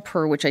to help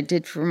her, which I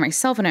did for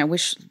myself, and I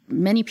wish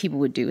many people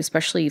would do,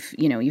 especially if,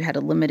 you had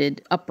a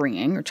limited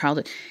upbringing or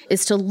childhood,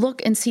 is to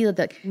look and see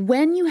that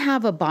when you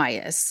have a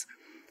bias,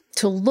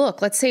 to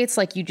look, let's say it's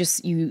like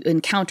you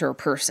encounter a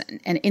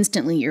person and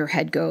instantly your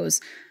head goes,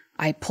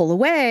 I pull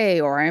away,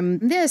 or I'm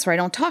this, or I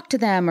don't talk to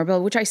them, or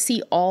which I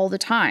see all the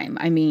time.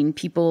 I mean,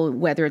 people,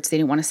 whether it's they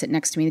didn't want to sit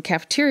next to me in the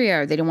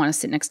cafeteria, or they didn't want to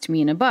sit next to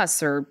me in a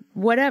bus or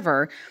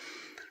whatever,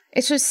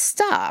 it's just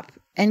stop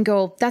and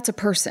go, that's a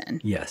person.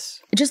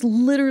 Yes. Just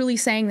literally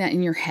saying that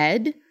in your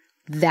head,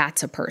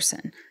 that's a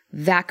person.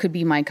 That could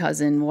be my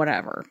cousin,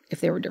 whatever,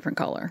 if they were a different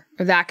color.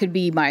 Or that could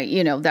be my,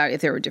 that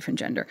if they were a different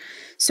gender.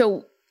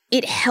 So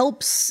it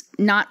helps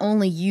not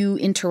only you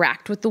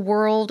interact with the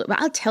world,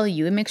 but I'll tell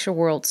you, it makes your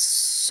world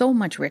so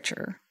much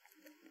richer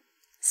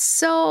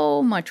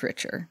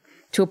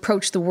to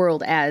approach the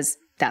world as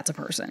that's a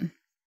person.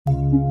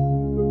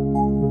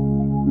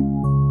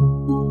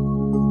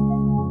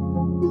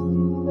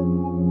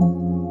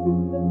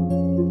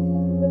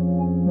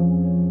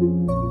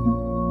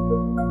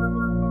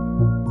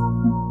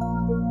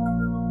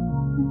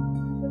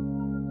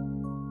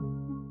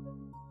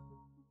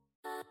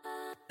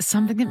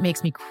 Something that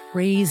makes me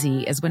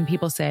crazy is when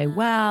people say,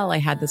 well, I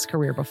had this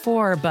career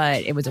before,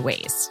 but it was a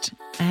waste.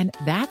 And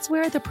that's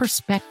where the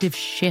perspective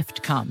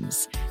shift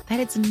comes,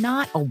 that it's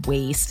not a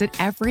waste, that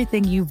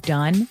everything you've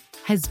done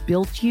has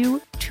built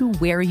you to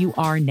where you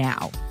are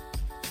now.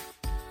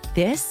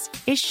 This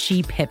is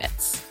She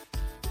Pivots,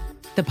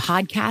 the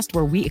podcast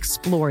where we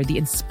explore the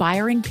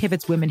inspiring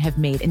pivots women have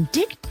made and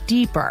dig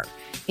deeper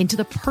into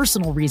the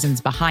personal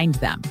reasons behind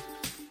them.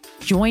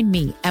 Join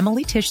me,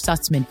 Emily Tish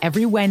Sussman,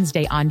 every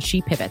Wednesday on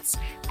She Pivots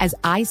as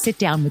I sit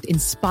down with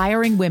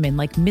inspiring women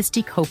like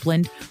Misty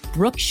Copeland,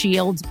 Brooke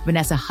Shields,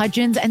 Vanessa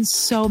Hudgens, and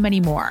so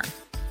many more.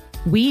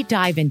 We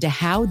dive into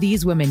how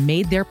these women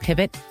made their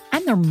pivot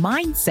and their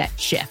mindset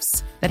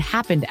shifts that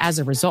happened as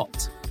a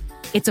result.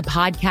 It's a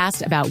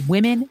podcast about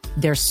women,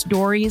 their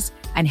stories,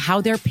 and how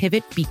their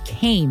pivot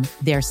became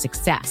their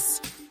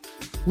success.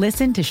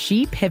 Listen to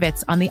She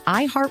Pivots on the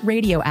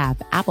iHeartRadio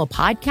app, Apple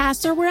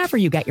Podcasts, or wherever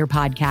you get your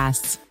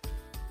podcasts.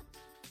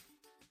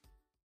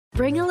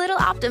 Bring a little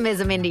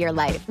optimism into your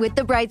life with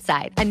The Bright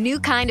Side, a new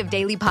kind of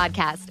daily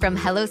podcast from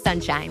Hello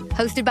Sunshine,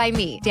 hosted by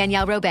me,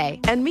 Danielle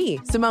Robay. And me,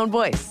 Simone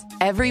Boyce.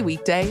 Every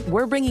weekday,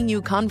 we're bringing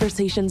you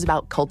conversations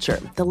about culture,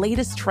 the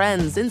latest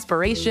trends,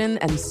 inspiration,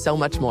 and so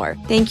much more.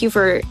 Thank you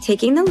for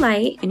taking the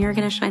light, and you're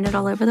going to shine it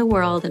all over the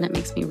world, and it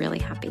makes me really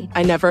happy.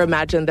 I never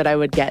imagined that I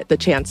would get the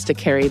chance to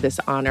carry this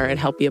honor and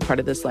help be a part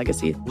of this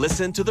legacy.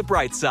 Listen to The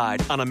Bright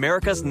Side on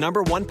America's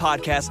 #1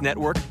 podcast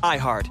network,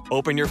 iHeart.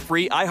 Open your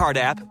free iHeart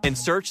app and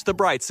search The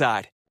Bright Side.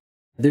 side.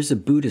 There's a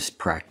Buddhist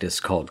practice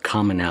called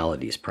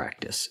commonalities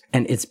practice,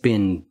 and it's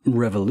been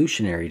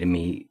revolutionary to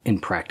me in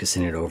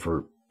practicing it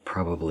over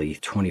probably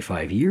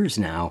 25 years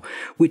now,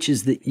 which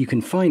is that you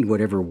can find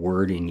whatever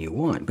wording you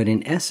want. But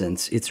in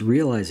essence, it's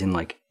realizing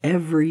like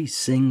every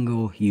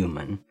single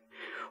human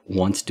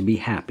wants to be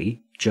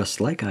happy,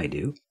 just like I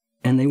do,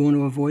 and they want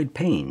to avoid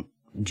pain,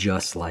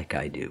 just like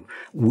I do,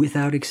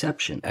 without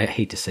exception. I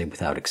hate to say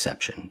without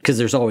exception, because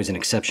there's always an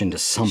exception to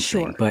something,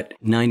 Sure. But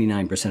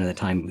 99% of the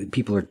time,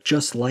 people are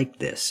just like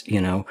this,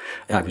 you know?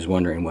 I was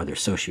wondering whether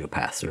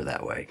sociopaths are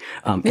that way.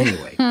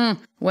 Anyway.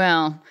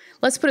 Well,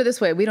 let's put it this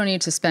way. We don't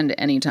need to spend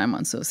any time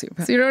on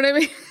sociopaths. You know what I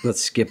mean?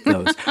 Let's skip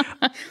those.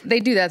 They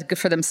do that good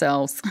for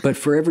themselves. But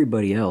for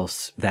everybody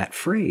else, that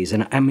phrase,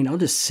 and I mean, I'll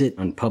just sit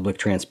on public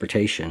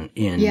transportation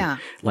in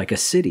like a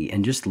city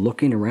and just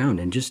looking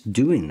around and just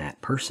doing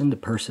that person to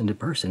person to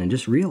person and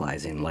just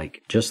realizing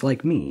like, just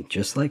like me,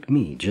 just like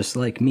me, just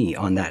like me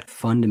on that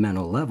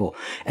fundamental level.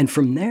 And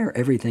from there,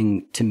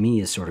 everything to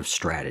me is sort of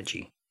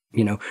strategy.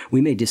 You know,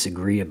 we may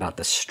disagree about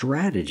the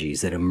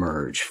strategies that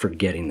emerge for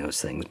getting those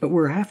things, but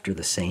we're after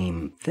the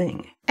same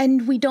thing.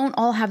 And we don't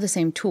all have the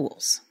same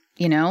tools,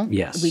 you know?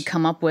 Yes. We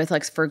come up with,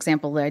 like, for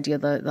example, the idea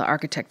of the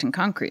architect in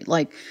concrete.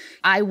 Like,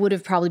 I would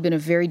have probably been a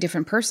very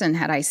different person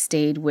had I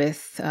stayed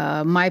with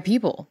my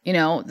people, you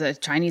know, the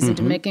Chinese and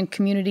Dominican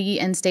community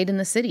and stayed in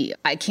the city.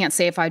 I can't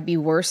say if I'd be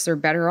worse or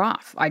better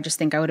off. I just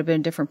think I would have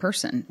been a different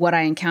person. What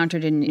I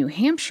encountered in New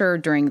Hampshire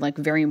during like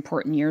very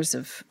important years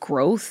of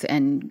growth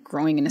and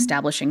growing and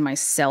establishing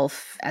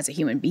myself as a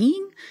human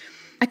being,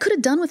 I could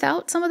have done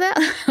without some of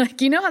that. Like,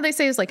 you know how they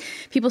say it's like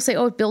people say,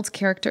 oh, it builds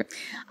character.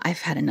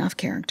 I've had enough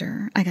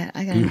character. I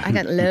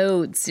got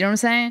loads. You know what I'm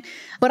saying?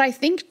 But I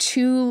think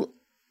too,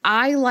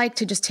 I like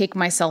to just take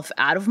myself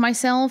out of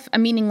myself. I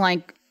meaning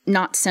like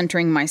not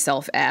centering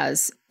myself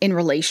as in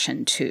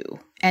relation to,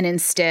 and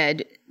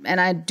instead,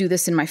 and I do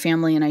this in my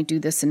family and I do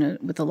this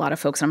with a lot of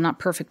folks, and I'm not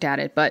perfect at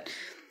it, but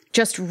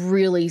just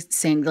really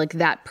saying like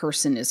that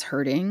person is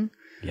hurting.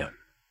 Yeah.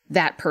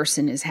 That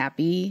person is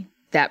happy.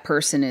 That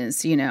person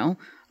is, you know,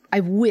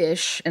 I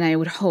wish and I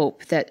would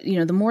hope that, you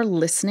know, the more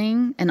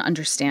listening and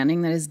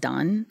understanding that is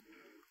done,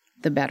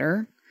 the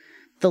better.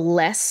 The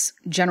less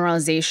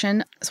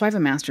generalization. So I have a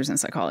master's in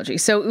psychology.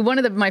 So one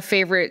of my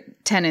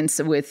favorite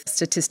tenets with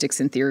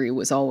statistics and theory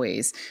was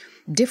always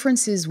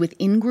differences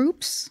within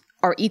groups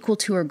are equal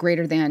to or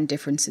greater than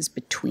differences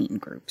between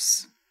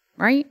groups,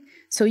 right?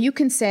 So you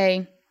can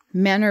say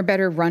men are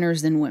better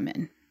runners than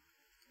women.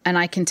 And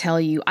I can tell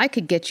you, I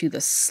could get you the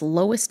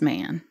slowest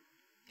man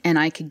and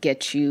I could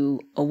get you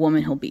a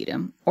woman who'll beat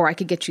him. Or I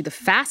could get you the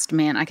fast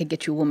man. I could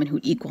get you a woman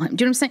who'd equal him.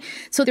 Do you know what I'm saying?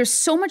 So there's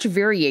so much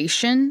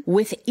variation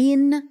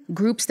within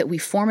groups that we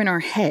form in our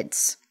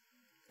heads,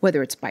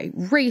 whether it's by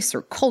race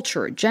or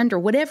culture or gender,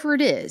 whatever it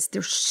is.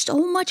 There's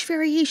so much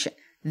variation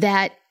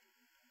that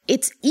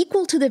it's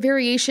equal to the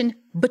variation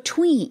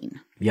between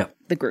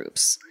the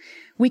groups.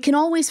 We can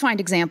always find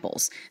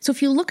examples. So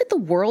if you look at the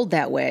world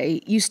that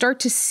way, you start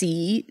to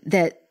see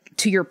that,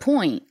 to your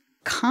point,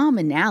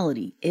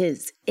 commonality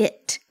is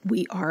it.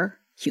 We are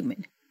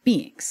human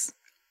beings,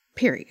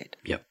 period.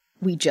 Yep.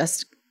 We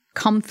just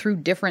come through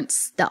different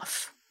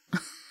stuff.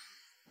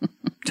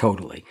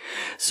 Totally.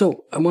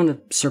 So I want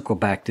to circle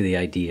back to the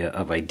idea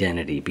of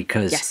identity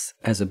because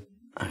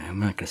I'm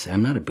not going to say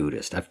I'm not a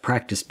Buddhist. I've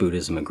practiced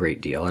Buddhism a great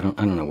deal. I don't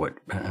know what,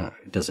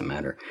 it doesn't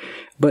matter.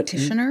 But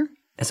Practitioner?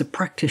 As a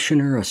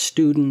practitioner, a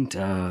student,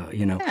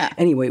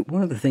 Anyway,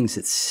 one of the things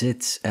that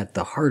sits at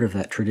the heart of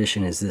that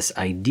tradition is this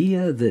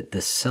idea that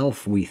the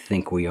self we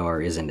think we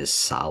are isn't as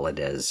solid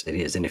as it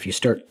is. And if you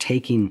start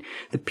taking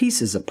the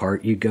pieces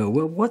apart, you go,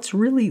 well, what's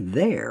really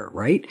there,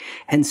 right?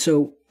 And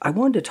so I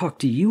wanted to talk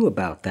to you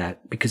about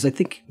that because I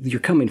think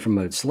you're coming from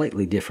a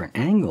slightly different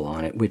angle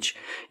on it, which,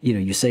 you know,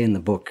 you say in the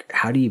book,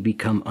 how do you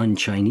become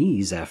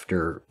un-Chinese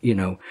after, you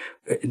know,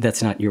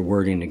 that's not your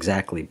wording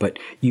exactly, but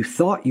you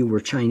thought you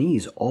were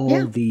Chinese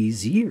all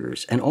these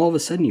years. And all of a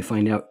sudden you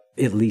find out,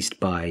 at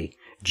least by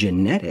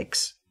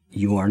genetics,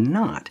 you are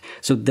not.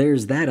 So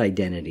there's that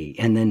identity.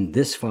 And then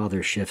this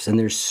father shifts, and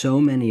there's so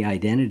many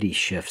identity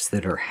shifts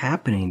that are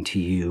happening to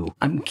you.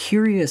 I'm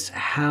curious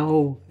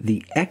how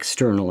the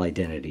external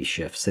identity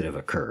shifts that have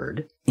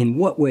occurred, in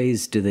what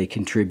ways do they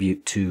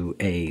contribute to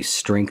a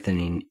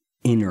strengthening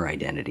inner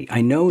identity?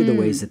 I know the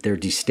ways that they're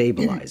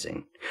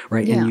destabilizing,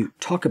 right? Yeah. And you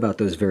talk about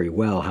those very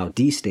well, how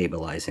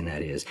destabilizing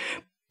that is.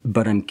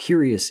 But I'm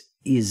curious,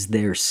 is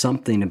there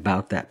something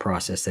about that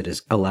process that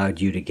has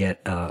allowed you to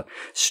get a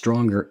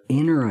stronger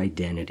inner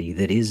identity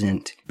that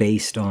isn't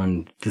based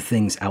on the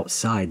things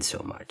outside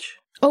so much?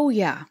 Oh,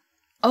 yeah.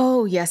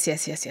 Oh, yes.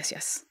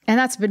 And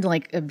that's been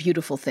like a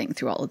beautiful thing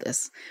through all of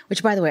this,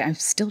 which, by the way, I'm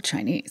still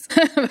Chinese,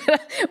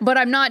 but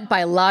I'm not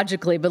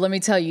biologically. But let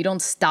me tell you, you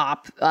don't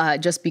stop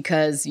just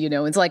because, you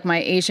know, it's like my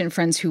Asian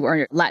friends who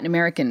are Latin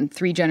American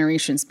 3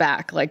 generations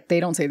back. Like, they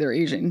don't say they're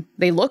Asian.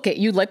 They look at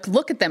you, like,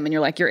 look at them and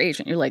you're like, you're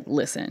Asian. You're like,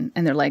 listen.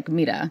 And they're like,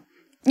 mira,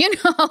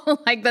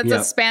 Like that's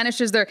as Spanish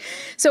as there.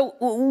 So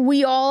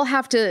we all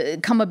have to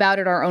come about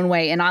it our own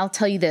way. And I'll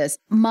tell you this,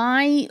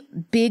 my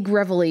big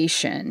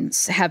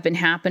revelations have been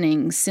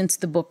happening since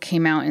the book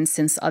came out and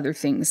since other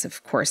things,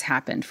 of course,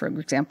 happened. For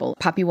example,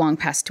 Papi Wong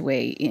passed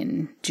away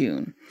in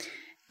June.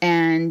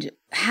 And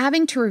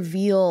having to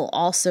reveal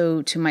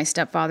also to my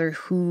stepfather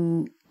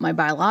who my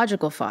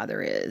biological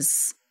father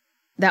is,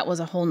 that was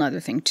a whole nother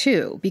thing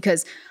too,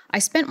 because I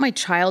spent my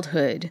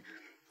childhood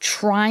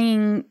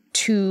trying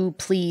to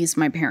please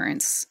my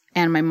parents,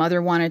 and my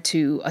mother wanted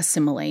to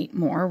assimilate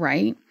more,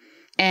 right?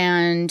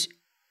 And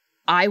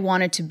I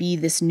wanted to be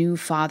this new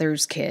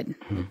father's kid.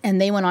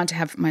 And they went on to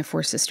have my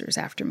 4 sisters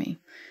after me.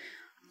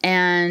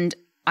 And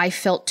I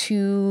felt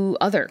too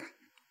other.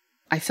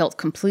 I felt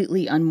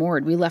completely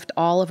unmoored. We left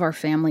all of our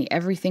family,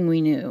 everything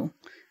we knew,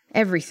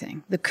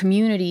 everything, the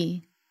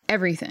community,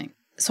 everything.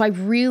 So I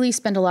really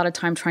spent a lot of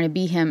time trying to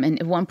be him. And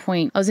at one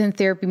point I was in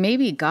therapy,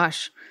 maybe,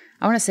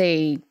 I want to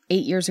say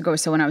 8 years ago or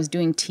so, when I was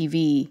doing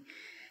TV,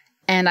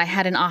 and I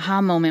had an aha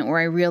moment where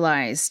I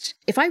realized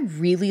if I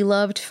really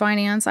loved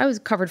finance, I was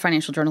covered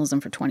financial journalism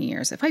for 20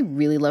 years. If I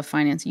really loved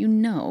finance,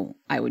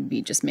 I would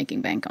be just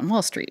making bank on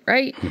Wall Street,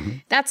 right?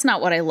 That's not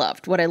what I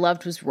loved. What I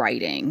loved was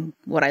writing.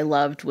 What I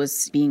loved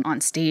was being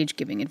on stage,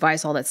 giving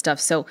advice, all that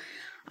stuff. So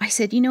I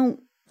said,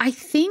 I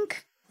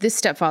think this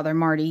stepfather,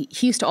 Marty,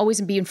 he used to always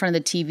be in front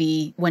of the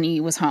TV when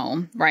he was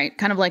home, right?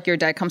 Kind of like your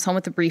dad comes home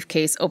with a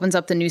briefcase, opens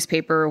up the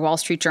newspaper, Wall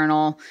Street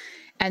Journal,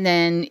 and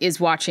then is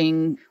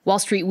watching Wall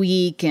Street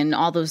Week and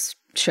all those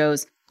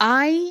shows.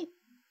 I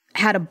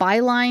had a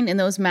byline in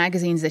those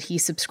magazines that he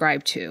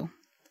subscribed to.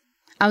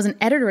 I was an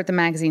editor at the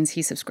magazines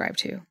he subscribed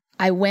to.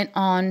 I went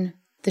on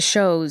the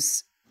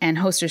shows and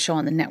hosted a show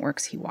on the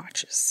networks he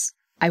watches.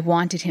 I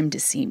wanted him to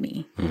see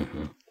me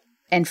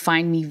and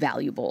find me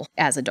valuable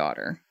as a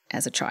daughter,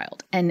 as a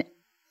child. And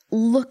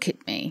look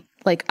at me.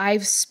 Like,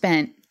 I've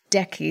spent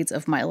decades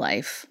of my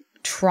life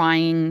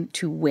trying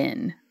to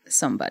win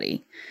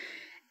somebody.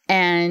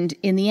 And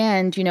in the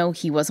end,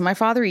 he wasn't my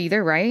father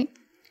either, right?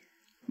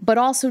 But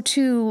also,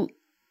 too,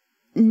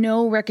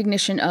 no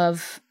recognition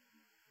of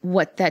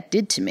what that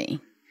did to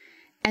me.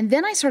 And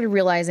then I started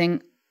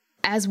realizing,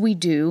 as we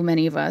do,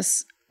 many of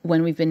us,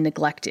 when we've been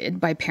neglected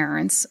by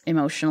parents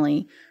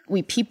emotionally,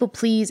 we people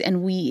please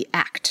and we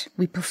act,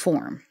 we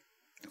perform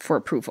for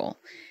approval.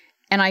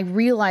 And I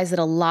realized that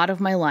a lot of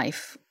my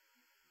life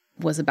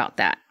was about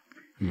that.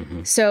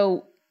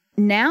 So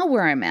now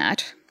where I'm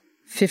at,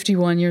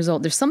 51 years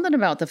old, there's something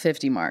about the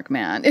 50 mark,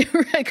 man. It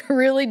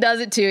really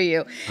does it to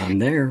you. I'm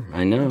there.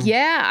 I know.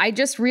 Yeah, I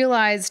just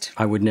realized.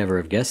 I would never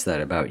have guessed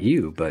that about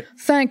you, but.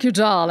 Thank you,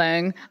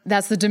 darling.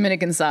 That's the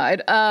Dominican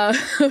side.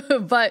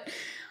 But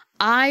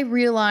I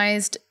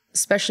realized,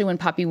 especially when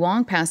Papi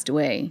Wong passed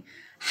away,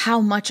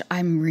 how much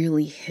I'm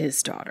really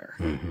his daughter.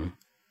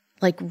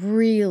 Like,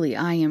 really,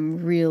 I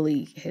am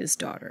really his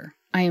daughter.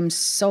 I am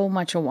so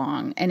much a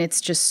Wong. And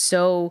it's just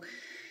so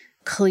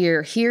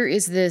clear. Here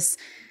is this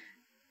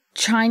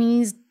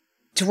Chinese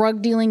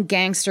drug-dealing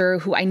gangster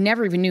who I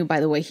never even knew, by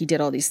the way, he did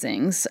all these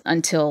things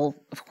until,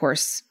 of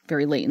course,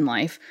 very late in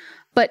life.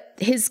 But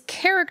his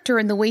character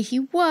and the way he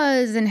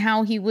was and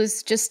how he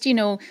was just,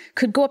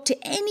 could go up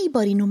to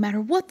anybody no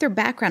matter what their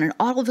background. And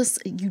all of us,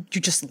 you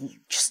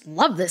just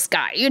love this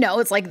guy.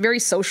 It's like very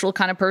social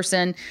kind of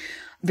person,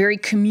 very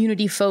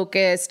community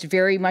focused,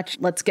 very much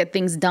let's get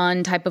things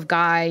done type of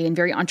guy, and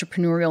very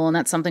entrepreneurial. And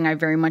that's something I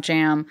very much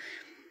am.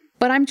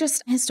 But I'm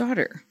just his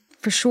daughter.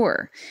 For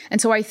sure. And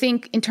so I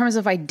think in terms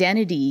of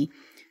identity,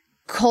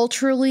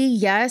 culturally,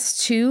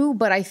 yes, too,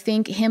 but I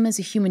think him as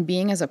a human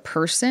being, as a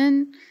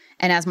person,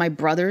 and as my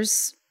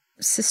brother's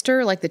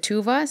sister, like the two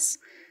of us,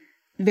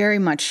 very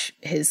much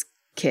his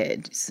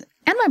kids.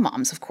 And my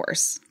mom's, of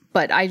course.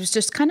 But I was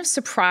just kind of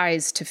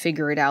surprised to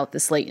figure it out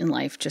this late in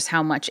life, just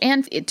how much.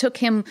 And it took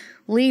him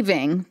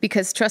leaving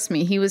because, trust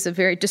me, he was a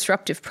very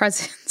disruptive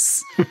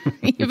presence.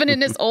 Even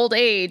in his old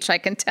age, I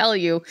can tell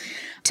you,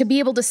 to be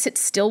able to sit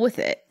still with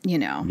it,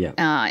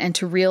 and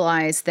to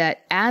realize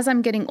that as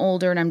I'm getting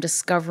older and I'm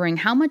discovering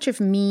how much of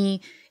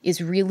me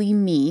is really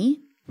me,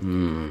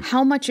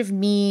 how much of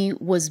me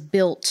was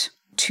built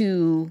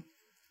to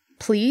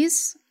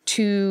please,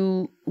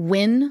 to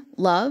win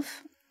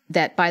love,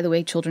 that, by the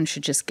way, children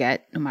should just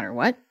get no matter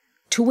what,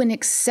 to win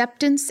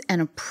acceptance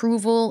and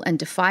approval and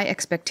defy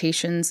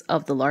expectations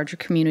of the larger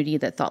community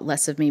that thought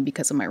less of me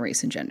because of my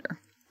race and gender.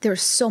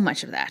 There's so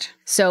much of that.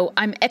 So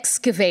I'm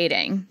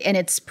excavating, and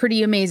it's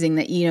pretty amazing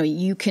that,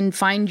 you can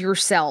find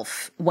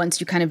yourself once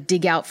you kind of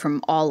dig out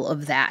from all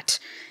of that,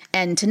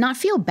 and to not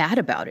feel bad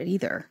about it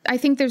either. I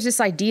think there's this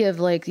idea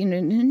of like,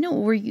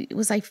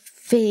 was I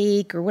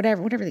fake or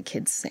whatever the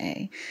kids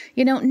say?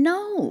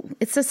 No,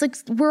 it's just like,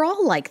 we're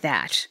all like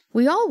that.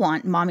 We all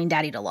want mommy and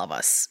daddy to love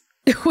us.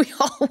 We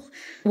all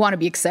want to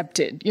be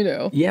accepted,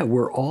 Yeah,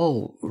 we're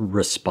all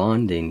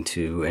responding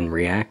to and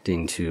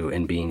reacting to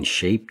and being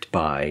shaped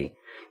by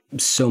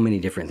so many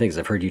different things.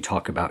 I've heard you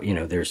talk about,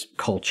 there's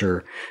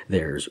culture,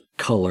 there's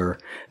color,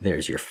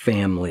 there's your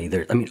family.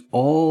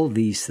 All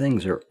these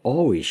things are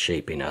always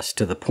shaping us,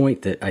 to the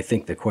point that I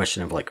think the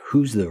question of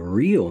who's the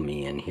real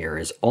me in here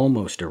is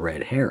almost a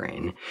red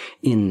herring,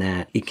 in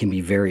that it can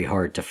be very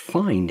hard to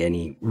find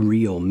any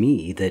real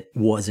me that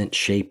wasn't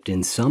shaped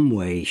in some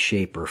way,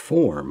 shape, or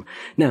form.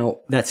 Now,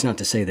 that's not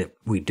to say that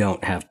we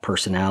don't have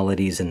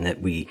personalities and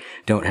that we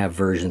don't have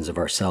versions of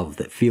ourselves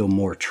that feel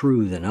more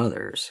true than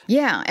others.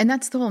 Yeah. And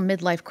that's the whole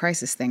midlife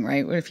crisis thing,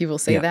 right? Where people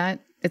say that,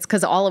 it's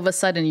because all of a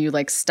sudden you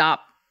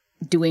stop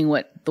doing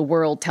what the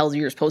world tells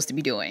you you're supposed to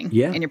be doing.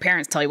 Yeah. And your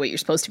parents tell you what you're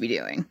supposed to be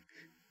doing.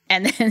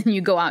 And then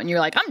you go out and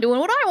you're like, I'm doing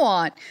what I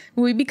want.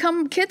 We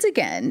become kids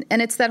again.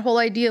 And it's that whole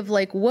idea of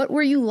what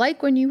were you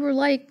like when you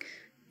were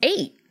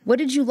 8? What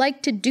did you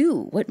like to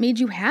do? What made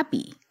you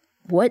happy?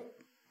 What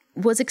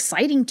was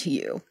exciting to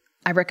you?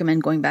 I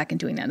recommend going back and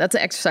doing that. That's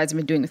an exercise I've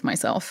been doing with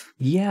myself.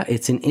 Yeah,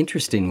 it's an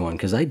interesting one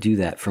because I do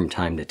that from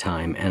time to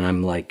time. And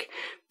I'm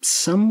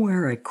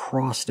somewhere I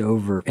crossed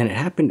over, and it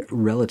happened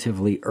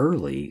relatively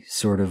early,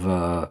 sort of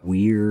a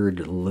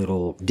weird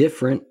little,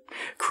 different,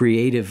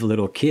 creative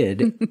little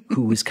kid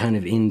who was kind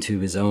of into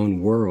his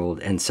own world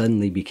and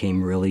suddenly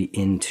became really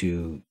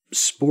into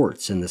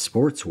sports in the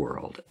sports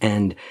world.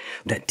 And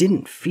that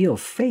didn't feel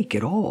fake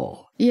at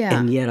all. Yeah.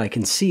 And yet I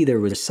can see there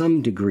was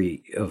some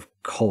degree of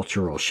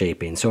cultural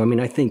shaping. So,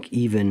 I think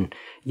even,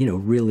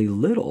 really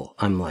little,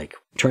 I'm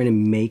trying to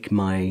make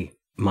my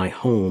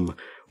home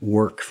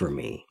work for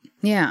me.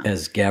 Yeah.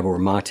 As Gabor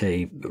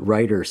Mate,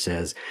 writer,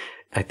 says,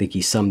 I think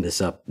he summed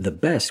this up the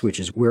best, which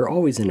is we're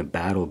always in a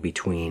battle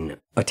between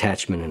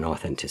attachment and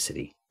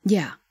authenticity.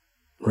 Yeah.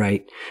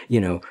 Right?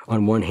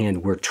 On one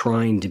hand, we're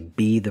trying to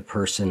be the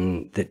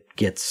person that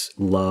gets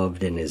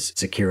loved and is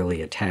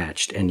securely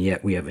attached, and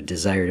yet we have a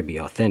desire to be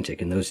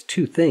authentic. And those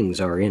two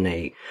things are in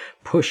a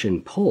push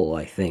and pull,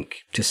 I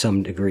think, to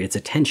some degree. It's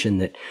a tension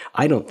that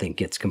I don't think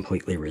gets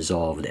completely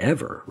resolved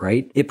ever,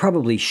 right? It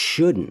probably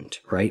shouldn't,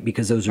 right?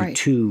 Because those are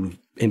two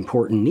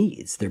important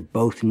needs. They're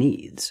both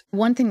needs.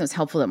 One thing that was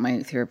helpful that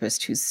my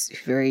therapist, who's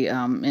very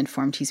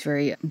informed, he's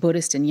very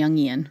Buddhist and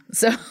Jungian,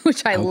 so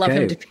which I love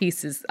him to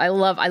pieces. I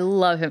love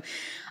him.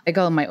 I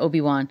call him my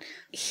Obi-Wan.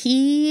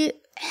 He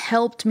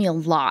helped me a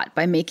lot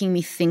by making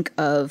me think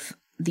of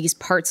these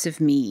parts of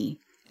me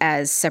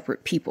as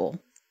separate people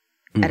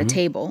at a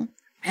table.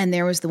 And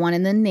there was the one,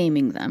 and then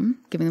naming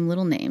them, giving them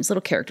little names,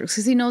 little characters,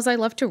 because he knows I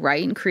love to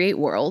write and create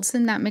worlds,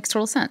 and that makes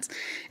total sense.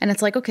 And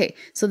it's okay,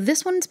 so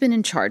this one's been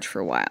in charge for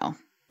a while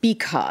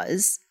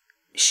because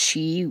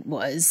she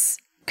was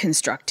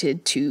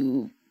constructed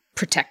to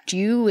protect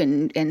you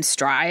and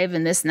strive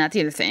and this and that,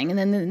 the other thing. And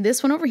then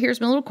this one over here has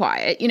been a little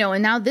quiet,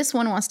 and now this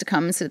one wants to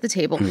come and sit at the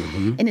table.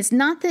 And it's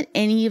not that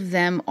any of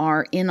them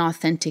are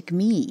inauthentic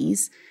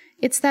me's.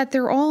 It's that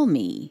they're all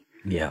me.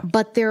 Yeah.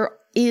 But there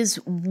is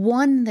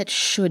one that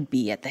should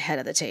be at the head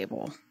of the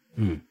table.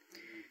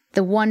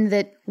 The one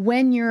that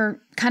when you're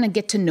kind of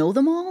get to know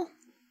them all,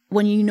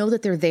 when you know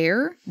that they're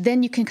there,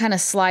 then you can kind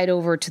of slide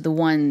over to the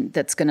one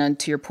that's going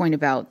to your point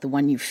about the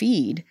one you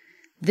feed,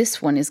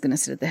 this one is going to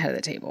sit at the head of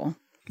the table.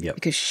 Yep.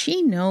 Because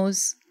she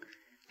knows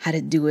how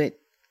to do it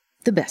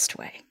the best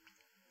way.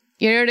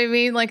 You know what I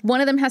mean? One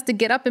of them has to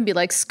get up and be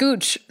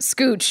scooch,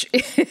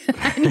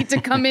 I need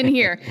to come in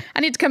here.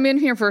 I need to come in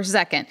here for a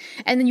second.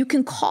 And then you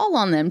can call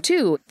on them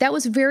too. That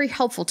was very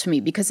helpful to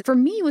me because for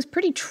me, it was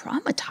pretty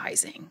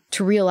traumatizing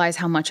to realize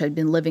how much I'd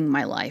been living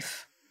my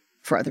life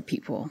for other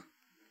people.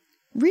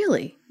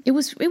 Really. It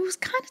was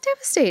kind of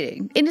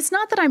devastating. And it's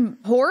not that I'm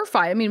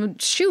horrified.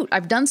 Shoot,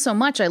 I've done so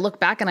much. I look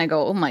back and I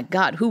go, oh my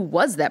God, who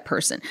was that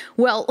person?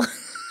 Well,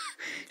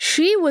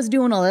 she was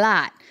doing a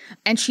lot.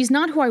 And she's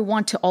not who I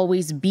want to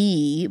always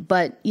be,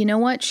 but you know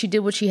what? She did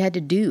what she had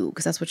to do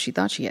because that's what she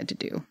thought she had to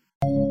do.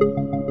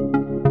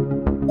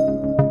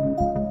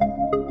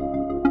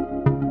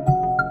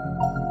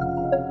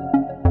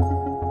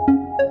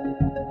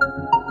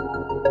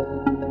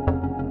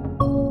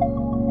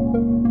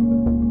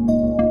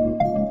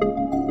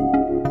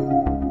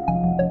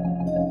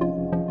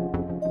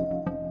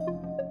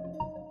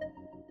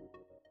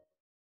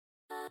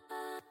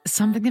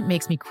 Something that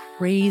makes me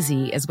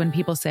crazy is when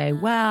people say,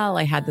 well,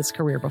 I had this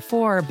career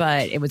before,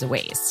 but it was a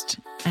waste.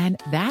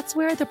 And that's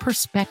where the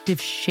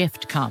perspective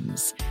shift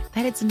comes,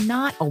 that it's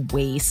not a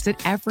waste,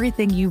 that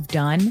everything you've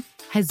done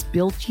has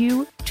built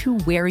you to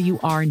where you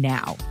are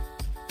now.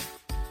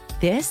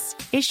 This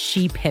is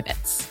She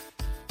Pivots,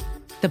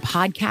 the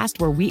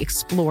podcast where we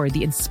explore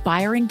the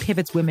inspiring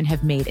pivots women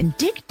have made and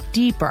dig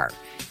deeper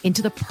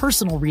into the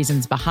personal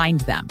reasons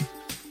behind them.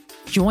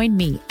 Join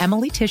me,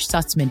 Emily Tish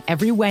Sussman,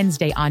 every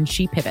Wednesday on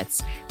She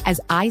Pivots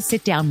as I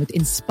sit down with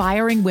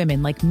inspiring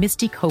women like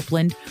Misty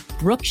Copeland,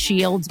 Brooke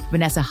Shields,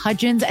 Vanessa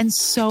Hudgens, and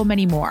so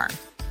many more.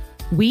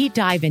 We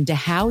dive into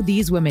how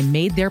these women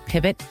made their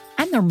pivot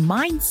and their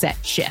mindset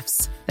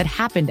shifts that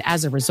happened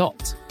as a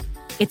result.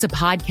 It's a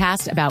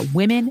podcast about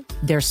women,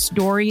 their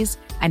stories,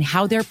 and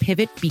how their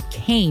pivot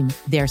became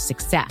their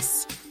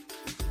success.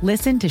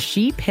 Listen to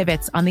She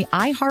Pivots on the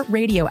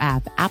iHeartRadio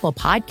app, Apple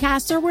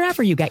Podcasts, or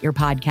wherever you get your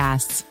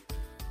podcasts.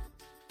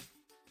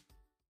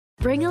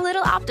 Bring a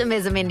little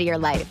optimism into your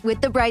life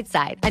with The Bright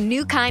Side, a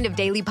new kind of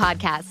daily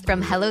podcast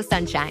from Hello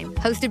Sunshine,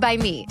 hosted by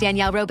me,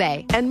 Danielle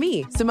Robay. And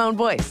me, Simone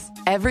Boyce.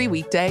 Every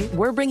weekday,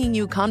 we're bringing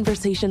you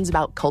conversations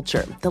about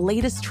culture, the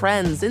latest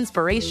trends,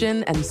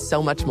 inspiration, and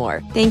so much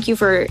more. Thank you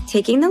for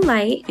taking the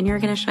light, and you're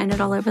going to shine it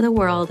all over the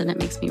world, and it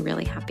makes me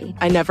really happy.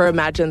 I never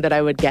imagined that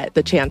I would get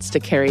the chance to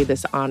carry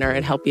this honor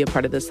and help be a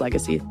part of this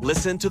legacy.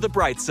 Listen to The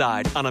Bright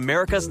Side on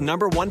America's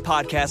 #1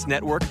 podcast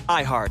network,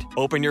 iHeart.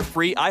 Open your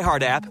free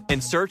iHeart app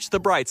and search The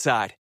Bright Side.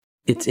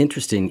 It's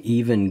interesting,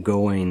 even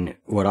going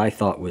what I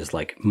thought was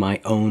like my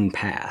own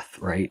path,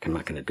 right? I'm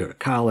not going to go to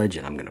college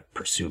and I'm going to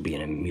pursue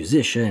being a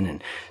musician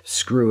and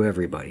screw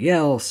everybody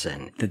else.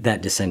 And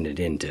that descended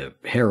into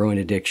heroin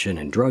addiction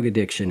and drug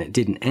addiction. It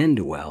didn't end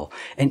well.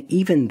 And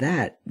even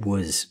that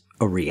was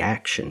a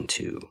reaction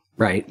to,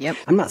 right? Yep.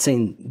 I'm not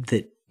saying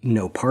that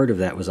no part of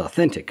that was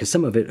authentic, because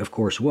some of it, of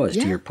course, was,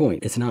 to your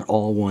point. It's not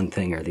all one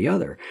thing or the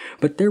other.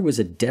 But there was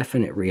a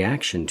definite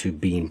reaction to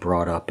being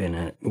brought up in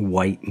a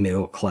white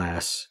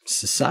middle-class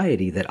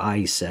society that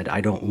I said, I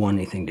don't want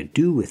anything to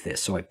do with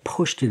this. So I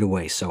pushed it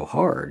away so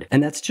hard.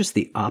 And that's just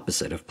the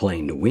opposite of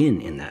playing to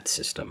win in that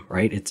system,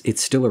 right?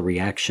 It's still a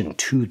reaction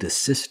to the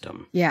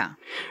system. Yeah.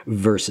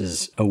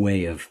 Versus a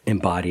way of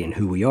embodying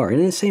who we are. And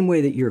in the same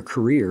way that your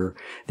career,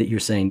 that you're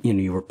saying,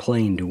 you were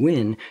playing to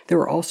win, there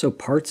were also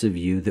parts of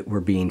you that were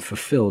being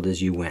fulfilled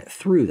as you went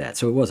through that.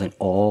 So it wasn't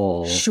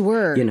all,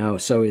 sure.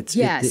 So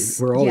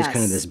we're always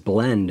kind of this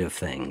blend of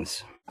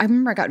things. I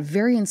remember I got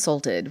very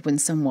insulted when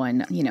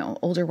someone,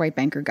 older white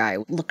banker guy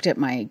looked at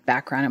my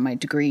background and my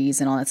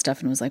degrees and all that stuff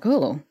and was like,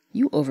 oh,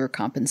 you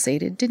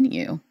overcompensated, didn't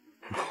you?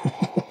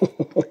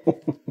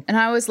 And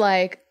I was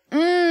like,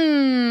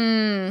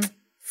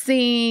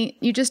 see,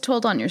 you just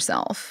told on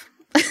yourself.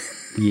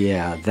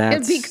 Yeah,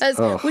 that's... Because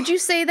would you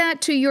say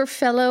that to your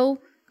fellow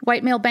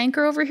white male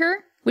banker over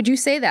here? Would you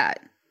say that?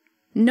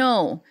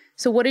 No.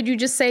 So what did you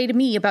just say to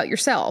me about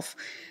yourself?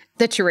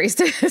 That you're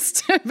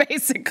racist.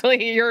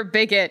 Basically, you're a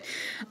bigot.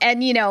 And,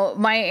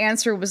 my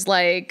answer was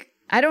like,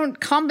 I don't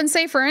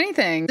compensate for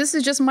anything. This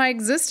is just my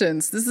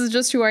existence. This is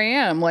just who I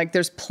am. Like,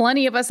 there's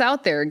plenty of us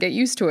out there. Get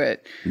used to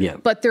it. Yeah.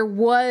 But there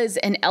was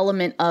an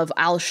element of,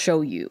 I'll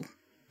show you.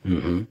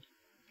 Mm-hmm.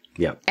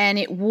 Yeah. And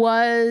it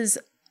was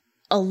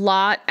a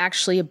lot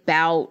actually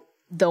about,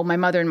 though my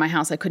mother in my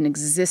house, I couldn't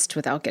exist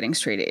without getting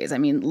straight A's. I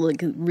mean,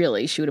 like,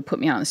 really, she would have put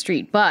me on the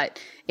street. But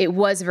it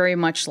was very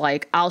much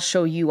like, I'll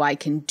show you I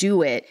can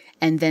do it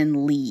and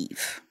then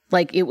leave.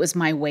 Like, it was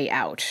my way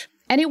out.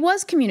 And it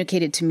was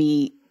communicated to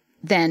me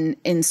then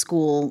in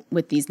school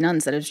with these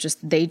nuns that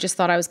they just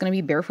thought I was going to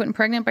be barefoot and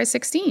pregnant by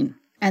 16.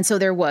 And so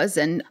there was,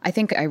 and I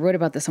think I wrote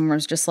about this somewhere,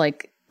 it's just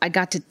like, I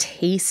got to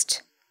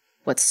taste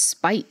what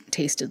spite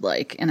tasted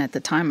like. And at the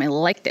time I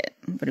liked it,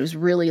 but it was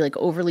really like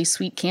overly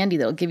sweet candy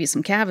that'll give you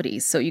some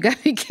cavities. So you got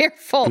to be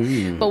careful.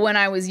 But when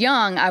I was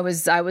young, I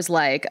was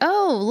like,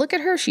 oh, look at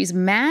her. She's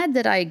mad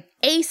that I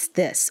aced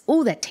this.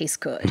 Oh, that tastes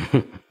good.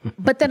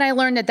 But then I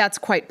learned that that's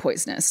quite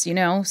poisonous,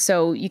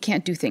 so you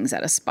can't do things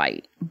out of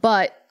spite.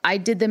 But I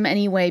did them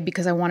anyway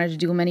because I wanted to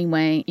do them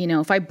anyway.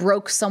 If I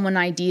broke someone's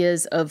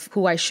ideas of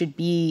who I should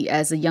be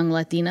as a young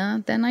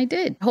Latina, then I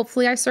did.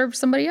 Hopefully I served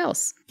somebody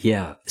else.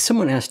 Yeah.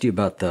 Someone asked you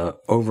about the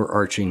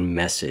overarching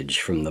message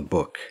from the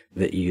book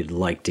that you'd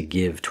like to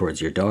give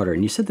towards your daughter.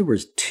 And you said there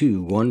was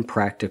two, one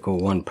practical,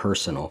 one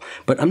personal.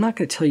 But I'm not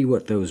going to tell you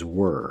what those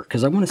were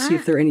because I want to see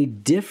if they're any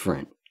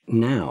different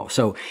now.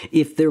 So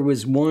if there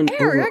was one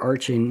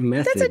overarching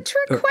method. That's a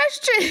trick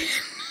question.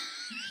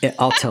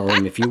 I'll tell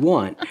them if you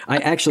want. I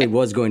actually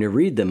was going to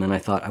read them, and I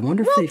thought, I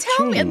wonder if they've changed.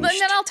 Tell me, and then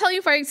I'll tell you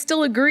if I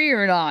still agree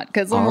or not.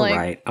 Because I'm all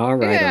right.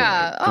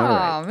 Yeah.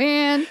 All right.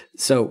 Man.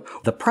 So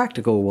the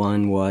practical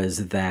one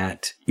was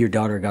that your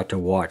daughter got to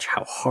watch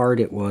how hard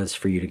it was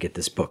for you to get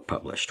this book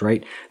published,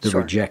 right? The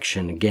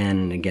rejection again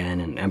and again,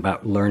 and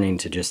about learning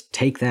to just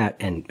take that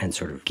and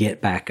sort of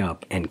get back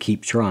up and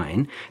keep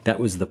trying. That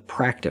was the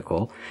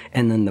practical.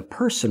 And then the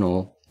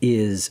personal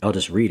is, I'll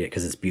just read it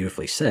because it's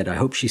beautifully said. I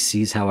hope she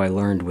sees how I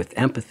learned with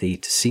empathy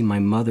to see my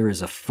mother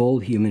as a full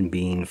human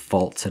being,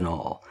 faults and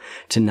all,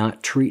 to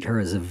not treat her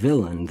as a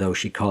villain, though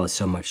she caused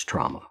so much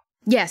trauma.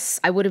 Yes,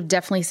 I would have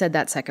definitely said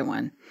that second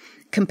one.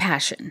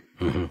 Compassion.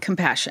 Mm-hmm.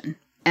 Compassion.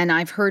 And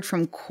I've heard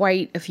from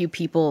quite a few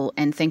people,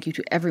 and thank you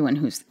to everyone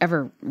who's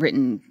ever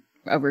written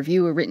a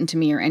review or written to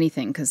me or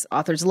anything, because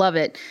authors love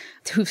it,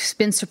 who've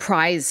been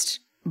surprised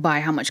by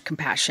how much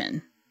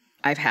compassion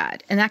I've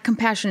had. And that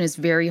compassion is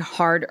very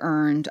hard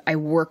earned. I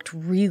worked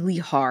really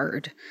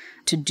hard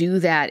to do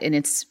that. And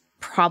it's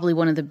probably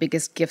one of the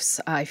biggest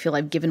gifts I feel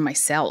I've given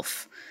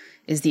myself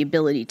is the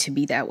ability to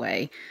be that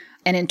way.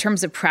 And in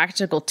terms of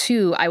practical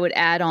too, I would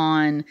add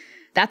on,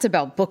 that's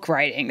about book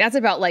writing. That's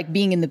about like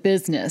being in the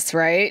business,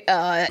 right?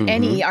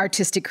 Any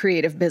artistic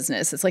creative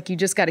business. It's like you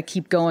just got to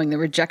keep going. The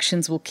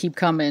rejections will keep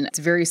coming. It's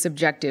very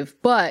subjective.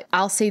 But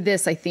I'll say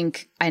this, I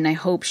think, and I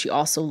hope she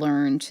also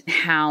learned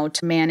how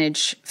to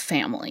manage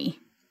family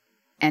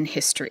and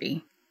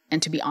history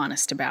and to be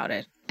honest about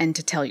it and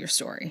to tell your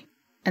story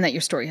and that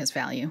your story has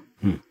value.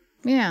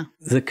 Yeah.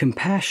 The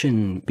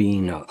compassion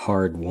being a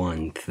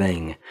hard-won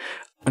thing,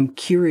 I'm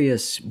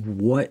curious,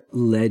 what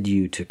led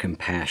you to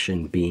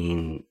compassion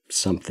being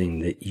something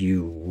that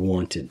you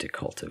wanted to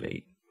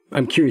cultivate?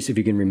 I'm curious if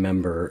you can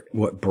remember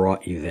what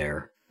brought you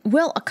there.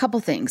 Well, a couple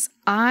things.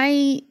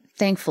 I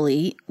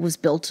thankfully was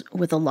built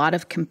with a lot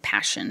of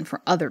compassion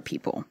for other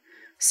people.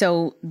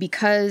 So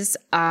because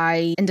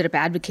I ended up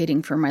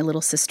advocating for my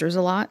little sisters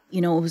a lot,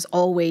 it was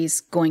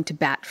always going to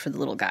bat for the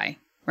little guy,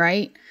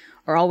 right?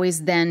 Or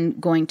always then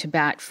going to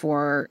bat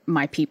for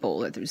my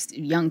people. There's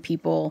young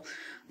people,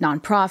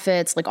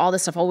 nonprofits, like all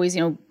this stuff, always,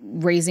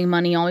 raising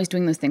money, always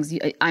doing those things.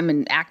 I'm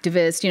an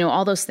activist,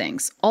 all those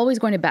things, always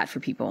going to bat for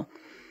people.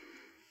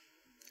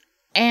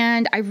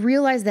 And I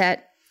realized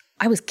that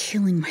I was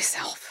killing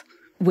myself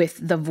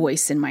with the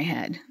voice in my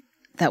head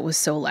that was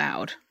so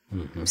loud,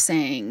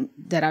 saying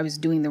that I was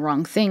doing the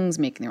wrong things,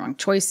 making the wrong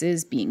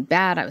choices, being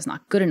bad. I was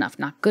not good enough,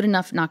 not good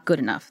enough, not good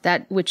enough.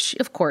 That, which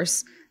of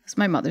course is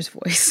my mother's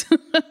voice.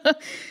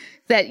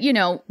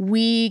 That,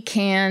 we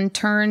can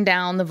turn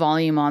down the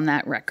volume on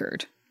that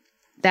record.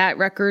 That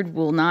record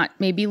will not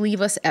maybe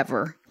leave us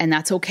ever, and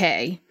that's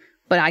okay,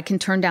 but I can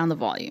turn down the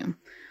volume.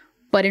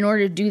 But in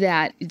order to do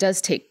that, it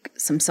does take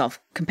some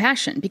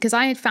self-compassion, because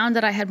I had found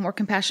that I had more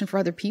compassion for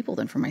other people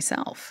than for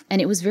myself.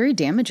 And it was very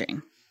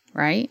damaging,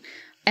 right?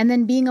 And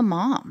then being a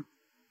mom,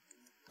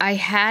 I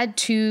had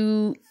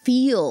to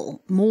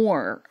feel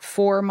more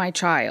for my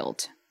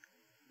child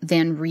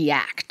than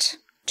react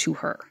to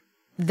her.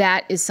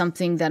 That is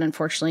something that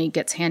unfortunately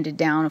gets handed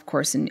down, of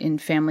course, in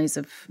families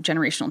of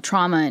generational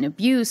trauma and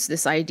abuse,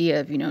 this idea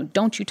of,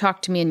 don't you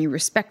talk to me and you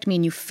respect me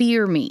and you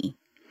fear me.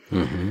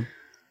 Mm-hmm.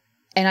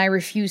 And I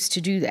refused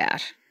to do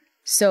that.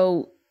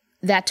 So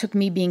that took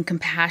me being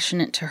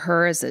compassionate to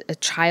her as a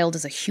child,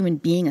 as a human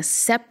being, a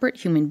separate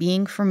human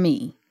being from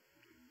me,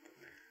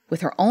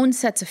 with her own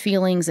sets of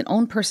feelings and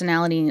own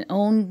personality and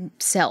own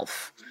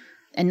self.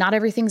 And not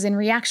everything's in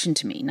reaction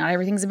to me. Not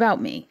everything's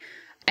about me.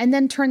 And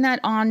then turn that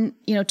on,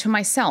 to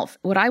myself.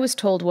 What I was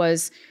told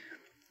was,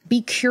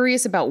 be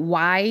curious about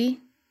why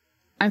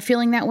I'm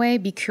feeling that way.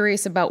 Be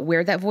curious about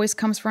where that voice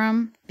comes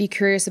from. Be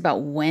curious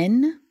about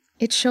when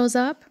it shows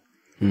up.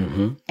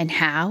 Mm-hmm. And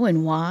how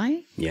and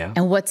why. Yeah.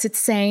 And what's it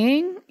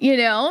saying,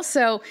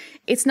 So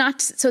it's not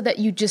so that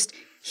you just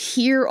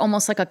hear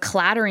almost like a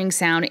clattering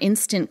sound,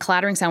 instant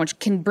clattering sound, which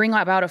can bring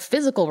about a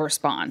physical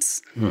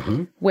response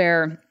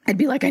where I'd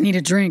be like, I need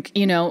a drink,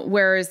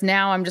 whereas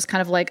now I'm just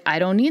kind of like, I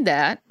don't need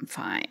that. I'm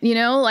fine.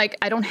 Like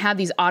I don't have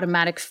these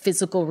automatic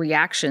physical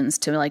reactions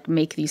to like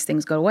make these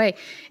things go away.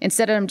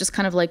 Instead, I'm just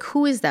kind of like,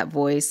 who is that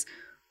voice?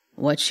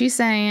 What's she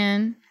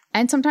saying?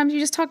 And sometimes you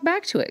just talk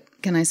back to it.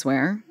 Can I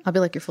swear? I'll be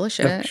like, you're full of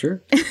shit.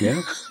 Sure.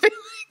 Yeah. I'll be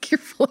like, you're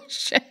full of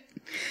shit.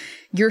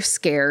 You're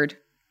scared.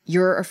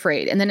 You're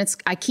afraid. And then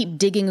I keep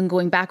digging and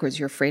going backwards.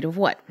 You're afraid of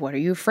what? What are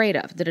you afraid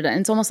of? Da-da-da.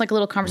 And it's almost like a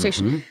little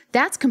conversation. Mm-hmm.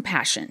 That's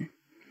compassion.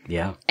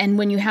 Yeah. And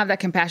when you have that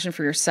compassion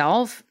for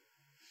yourself,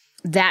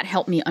 that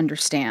helped me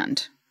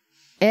understand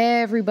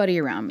everybody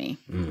around me.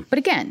 Mm. But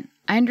again,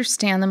 I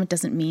understand them. It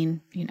doesn't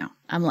mean,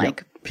 I'm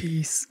like,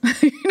 peace.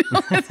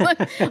 It's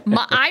like,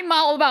 I'm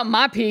all about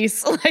my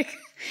peace. Like,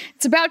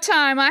 it's about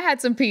time I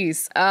had some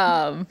peace.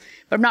 But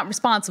I'm not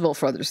responsible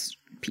for others'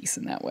 peace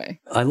in that way.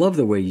 I love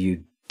the way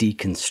you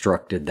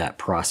deconstructed that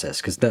process,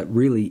 because that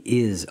really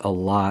is a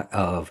lot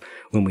of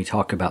when we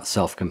talk about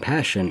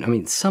self-compassion. I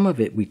mean, some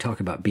of it we talk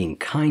about being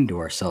kind to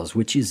ourselves,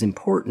 which is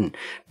important,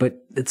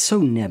 but it's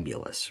so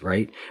nebulous,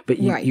 right? But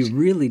you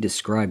really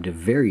described a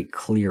very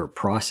clear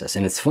process.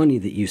 And it's funny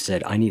that you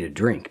said, I need a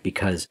drink,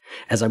 because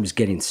as I was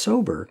getting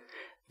sober,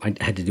 I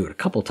had to do it a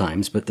couple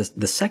times, but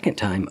the second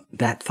time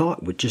that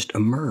thought would just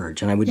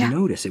emerge and I would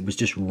notice it was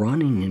just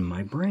running in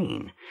my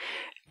brain.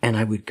 And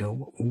I would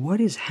go,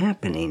 what is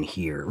happening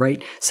here,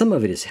 right? Some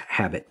of it is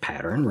habit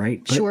pattern,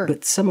 right?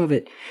 But some of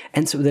it,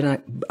 and so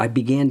then I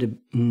began to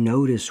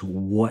notice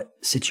what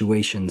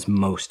situations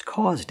most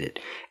caused it.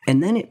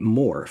 And then it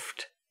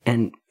morphed,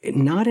 and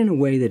not in a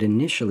way that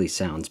initially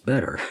sounds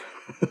better,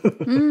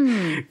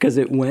 because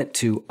it went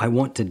to, I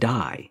want to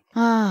die.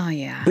 Oh,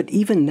 yeah. But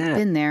even that,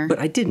 been there. But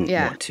I didn't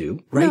want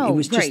to, right? No, it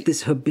was just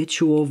this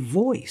habitual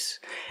voice.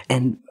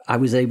 And I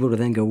was able to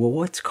then go, well,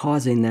 what's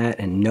causing that,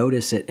 and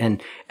notice it.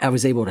 And I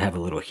was able to have a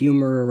little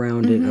humor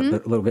around it,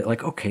 a little bit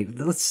like, okay,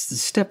 let's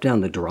step down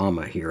the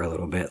drama here a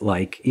little bit,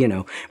 like,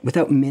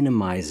 without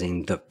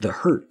minimizing the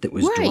hurt that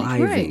was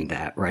driving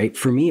that, right?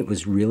 For me, it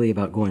was really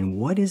about going,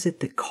 what is it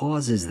that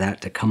causes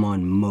that to come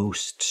on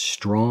most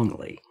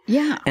strongly?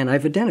 Yeah. And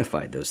I've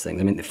identified those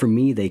things. I mean, for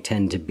me, they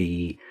tend to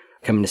be,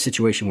 I'm in a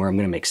situation where I'm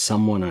going to make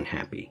someone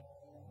unhappy.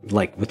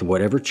 Like with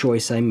whatever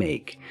choice I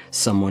make,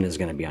 someone is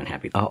going to be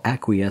unhappy. I'll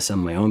acquiesce on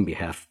my own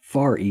behalf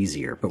far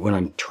easier. But when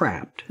I'm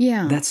trapped,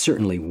 that's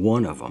certainly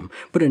one of them.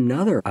 But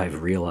another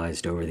I've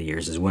realized over the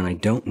years is when I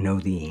don't know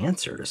the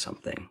answer to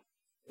something.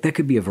 That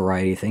could be a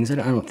variety of things. I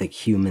don't think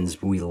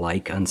humans, we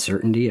like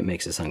uncertainty. It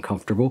makes us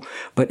uncomfortable.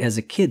 But as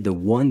a kid, the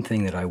one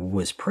thing that I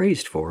was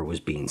praised for was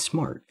being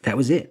smart. That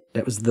was it.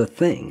 That was the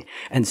thing.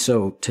 And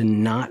so to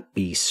not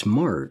be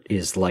smart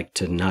is like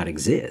to not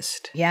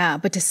exist. Yeah,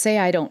 but to say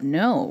I don't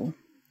know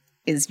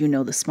is,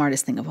 the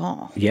smartest thing of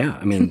all. Yeah.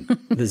 I mean,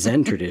 the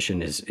Zen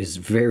tradition is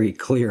very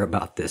clear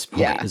about this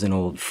point. Yeah. There's an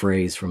old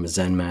phrase from a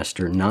Zen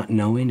master, not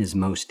knowing is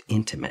most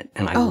intimate.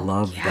 And I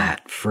love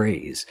that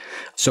phrase.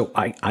 So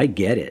I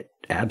get it.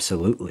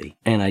 Absolutely.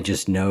 And I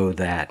just know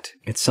that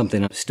it's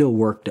something I'm still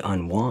work to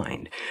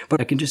unwind. But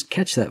I can just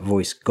catch that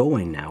voice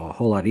going now a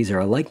whole lot easier.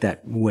 I like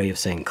that way of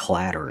saying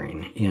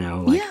clattering,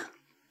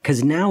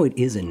 because now it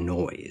is a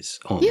noise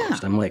almost. Yeah.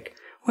 I'm like,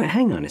 wait,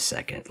 hang on a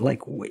second.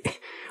 Like, wait,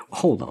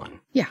 hold on.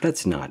 Yeah.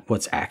 That's not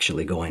what's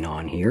actually going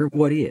on here.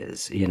 What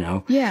is,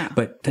 Yeah.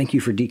 But thank you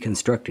for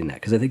deconstructing that,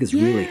 because I think it's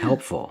really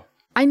helpful.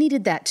 I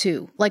needed that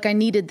too. Like I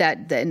needed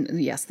that. Then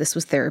yes, this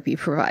was therapy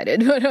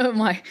provided, but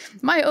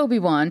my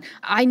Obi-Wan,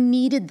 I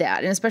needed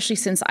that, and especially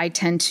since I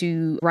tend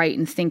to write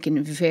and think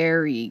in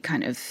very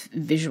kind of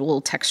visual,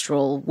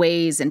 textual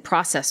ways and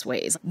process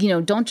ways.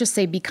 Don't just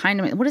say be kind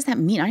to me. What does that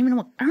mean? I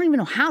don't even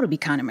know how to be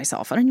kind to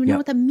myself. I don't even know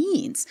what that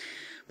means.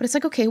 But it's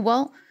like, okay,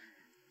 well,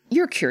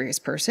 you're a curious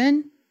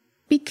person.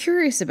 Be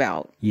curious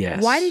about.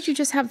 Yes. Why did you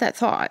just have that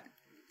thought?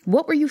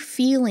 What were you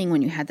feeling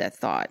when you had that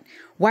thought?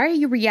 Why are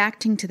you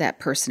reacting to that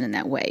person in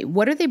that way?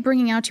 What are they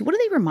bringing out to you? What do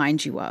they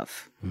remind you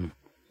of?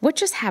 What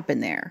just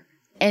happened there?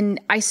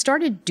 And I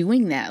started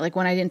doing that, like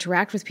when I'd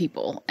interact with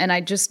people, and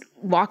I'd just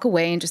walk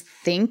away and just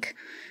think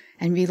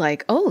and be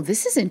like, oh,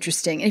 this is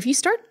interesting. And if you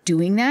start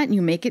doing that and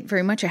you make it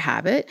very much a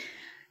habit,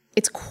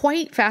 it's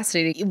quite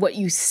fascinating what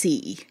you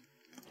see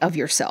of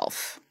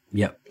yourself.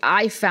 Yep.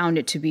 I found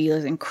it to be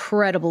an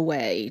incredible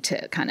way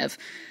to kind of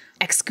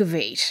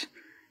excavate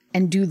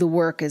and do the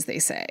work, as they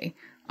say,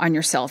 on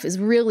yourself, is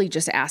really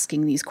just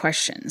asking these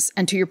questions.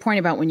 And to your point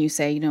about when you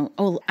say,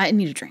 oh, I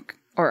need a drink,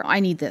 or I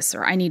need this,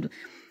 or I need,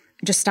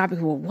 just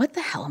stopping, well, what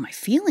the hell am I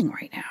feeling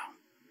right now?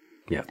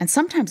 Yeah. And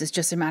sometimes it's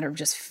just a matter of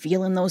just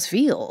feeling those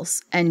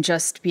feels and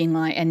just being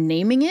like, and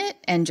naming it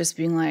and just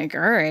being like, all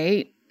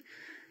right,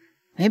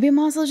 maybe I'm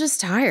also just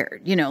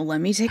tired,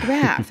 let me take a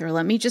bath or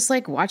let me just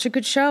like watch a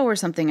good show or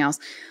something else.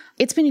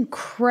 It's been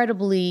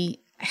incredibly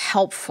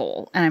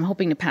helpful. And I'm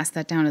hoping to pass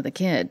that down to the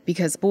kid,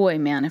 because boy,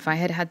 man, if I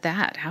had had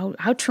that, how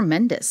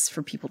tremendous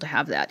for people to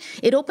have that.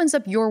 It opens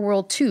up your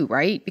world too,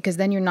 right? Because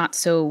then you're not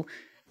so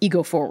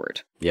ego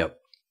forward. Yep.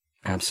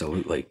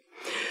 Absolutely.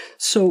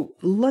 So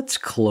let's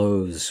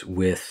close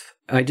with,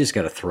 I just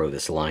got to throw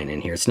this line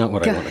in here. It's not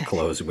what I want to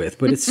close with,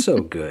 but it's so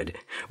good,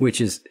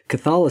 which is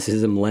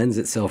Catholicism lends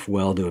itself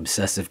well to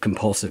obsessive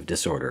compulsive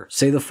disorder.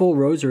 Say the full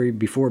rosary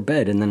before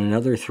bed and then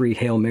another 3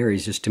 Hail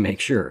Marys just to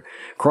make sure.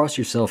 Cross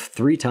yourself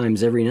 3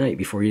 times every night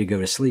before you go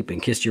to sleep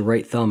and kiss your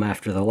right thumb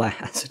after the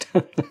last.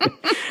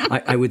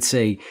 I would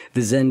say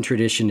the Zen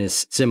tradition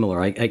is similar.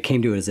 I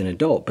came to it as an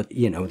adult, but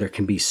there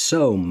can be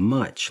so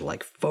much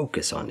like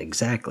focus on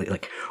exactly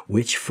like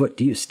which foot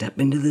do you step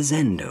into the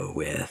Zendo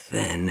with?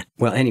 And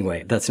well,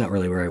 anyway, that's not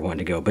really where I wanted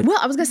to go. But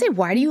I was going to say,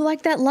 why do you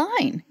like that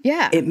line?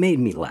 Yeah. It made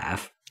me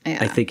laugh. Yeah.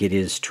 I think it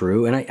is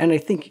true. And I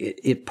think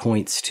it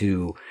points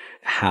to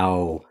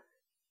how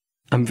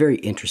I'm very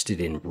interested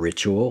in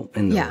ritual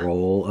and the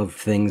role of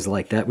things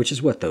like that, which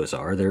is what those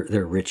are.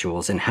 They're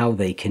rituals, and how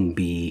they can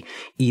be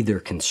either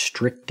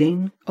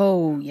constricting.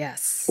 Oh,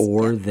 yes.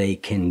 Or they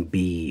can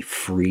be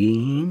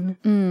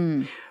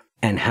freeing.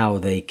 And how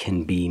they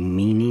can be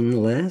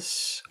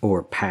meaningless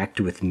or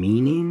packed with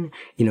meaning,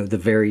 the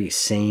very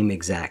same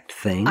exact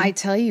thing. I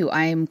tell you,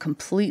 I am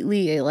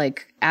completely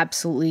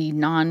absolutely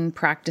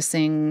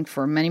non-practicing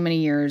for many, many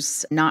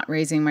years, not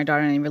raising my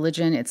daughter in any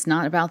religion. It's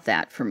not about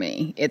that for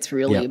me. It's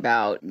really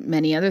about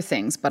many other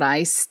things. But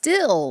I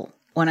still,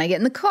 when I get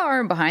in the car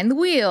and behind the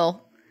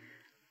wheel,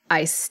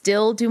 I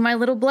still do my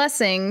little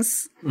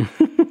blessings,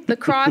 the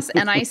cross,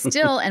 and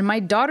my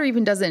daughter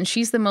even does it, and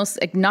she's the most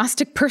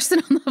agnostic person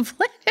on the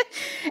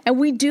planet, and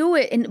we do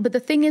it. But the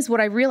thing is, what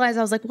I realized,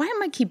 I was like, why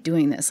am I keep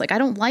doing this? Like, I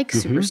don't like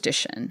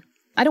superstition.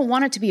 I don't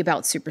want it to be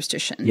about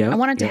superstition. I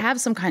want it to have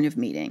some kind of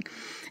meaning.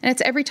 And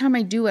it's every time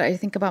I do it, I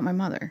think about my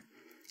mother,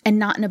 and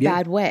not in a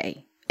bad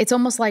way. It's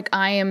almost like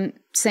I am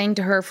saying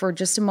to her for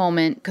just a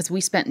moment, because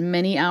we spent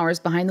many hours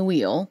behind the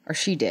wheel, or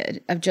she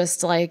did, of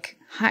just like,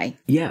 hi.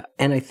 Yeah.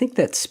 And I think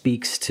that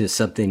speaks to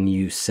something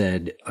you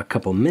said a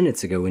couple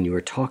minutes ago when you were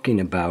talking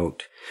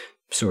about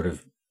sort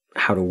of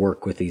how to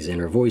work with these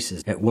inner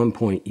voices. At one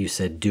point you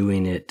said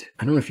doing it,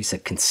 I don't know if you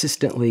said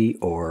consistently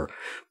or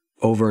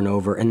over and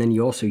over. And then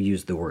you also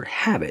used the word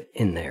habit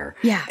in there.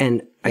 Yeah.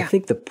 And I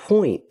think the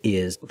point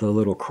is the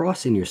little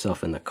crossing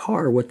yourself in the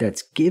car, what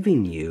that's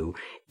giving you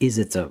is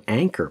it's an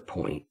anchor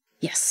point.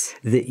 Yes.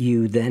 That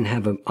you then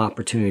have an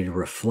opportunity to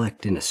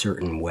reflect in a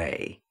certain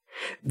way.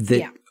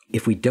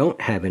 If we don't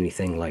have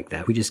anything like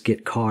that, we just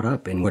get caught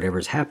up in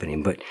whatever's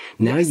happening. But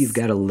now you've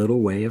got a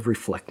little way of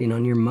reflecting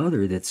on your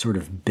mother that's sort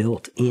of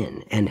built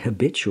in and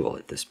habitual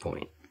at this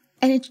point.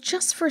 And it's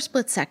just for a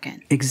split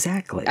second.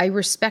 Exactly. I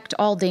respect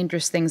all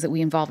dangerous things that we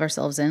involve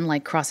ourselves in,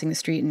 like crossing the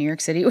street in New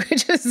York City,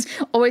 which is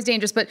always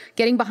dangerous. But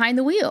getting behind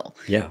the wheel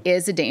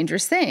is a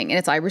dangerous thing.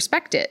 And I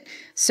respect it.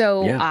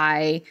 So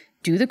I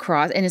do the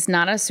cross, and it's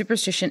not a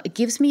superstition. It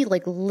gives me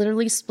like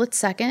literally split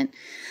second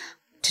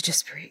to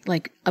just breathe,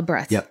 like a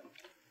breath. Yep.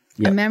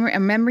 a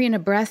memory and a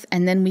breath,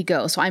 and then we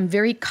go. So I'm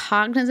very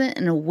cognizant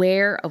and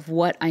aware of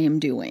what I am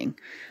doing.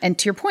 And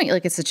to your point,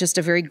 like it's just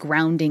a very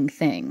grounding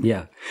thing.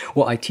 Yeah.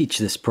 Well, I teach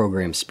this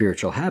program,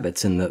 Spiritual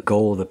Habits, and the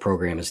goal of the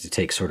program is to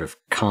take sort of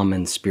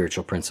common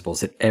spiritual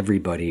principles that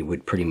everybody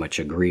would pretty much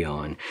agree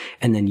on,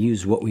 and then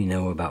use what we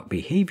know about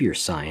behavior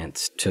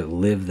science to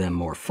live them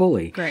more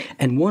fully. Right.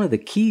 And one of the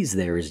keys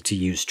there is to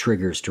use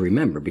triggers to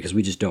remember, because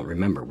we just don't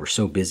remember. We're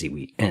so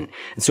busy. And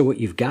so what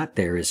you've got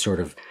there is sort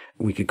of,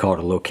 we could call it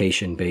a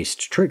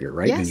location-based trigger,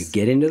 right? Yes. When you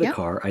get into the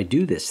car, I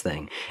do this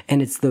thing.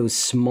 And it's those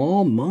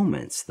small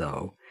moments,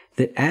 though,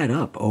 that add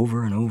up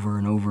over and over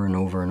and over and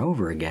over and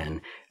over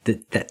again,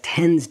 that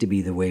tends to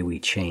be the way we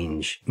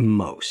change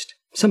most.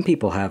 Some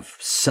people have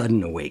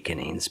sudden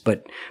awakenings,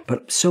 but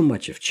so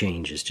much of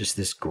change is just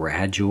this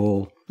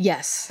gradual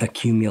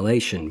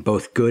accumulation,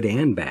 both good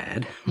and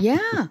bad. Yeah.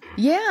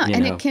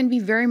 And know? it can be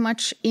very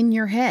much in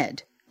your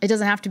head. It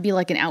doesn't have to be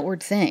like an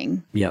outward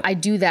thing. Yep. I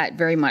do that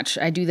very much.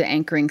 I do the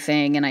anchoring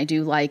thing, and I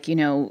do like,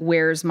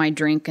 where's my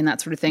drink and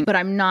that sort of thing. But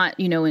I'm not,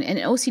 and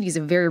OCD is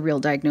a very real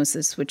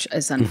diagnosis, which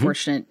is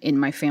unfortunate in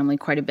my family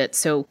quite a bit.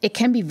 So it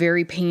can be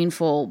very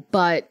painful.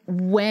 But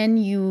when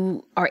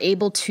you are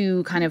able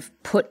to kind of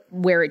put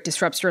where it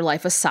disrupts your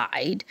life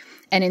aside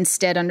and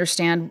instead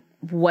understand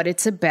what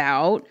it's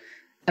about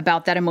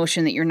that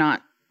emotion that you're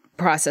not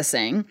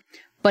processing.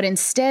 But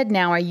instead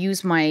now I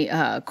use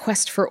my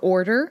quest for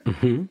order.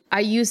 Mm-hmm.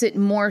 I use it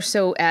more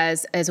so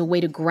as a way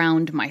to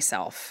ground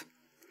myself.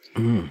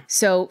 Mm.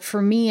 So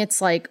for me, it's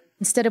like,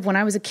 instead of when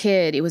I was a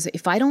kid, it was,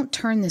 if I don't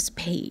turn this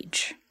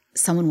page,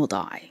 someone will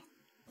die.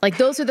 Like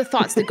those are the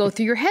thoughts that go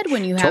through your head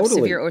when you have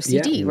severe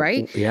OCD,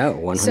 right? Yeah,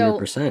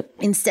 100%. So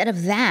instead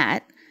of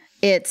that,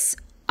 it's,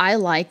 I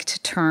like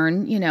to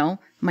turn,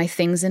 my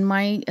things in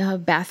my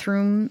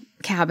bathroom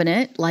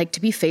cabinet like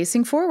to be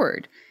facing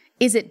forward.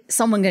 Is it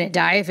someone going to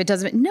die if it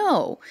doesn't?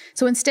 No.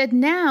 So instead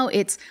now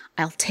it's,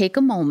 I'll take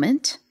a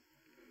moment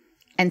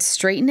and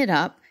straighten it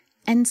up.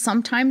 And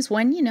sometimes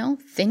when,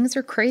 things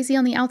are crazy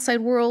on the outside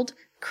world,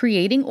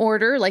 creating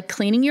order, like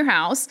cleaning your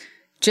house,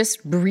 just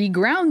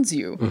re-grounds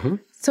you. Mm-hmm.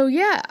 So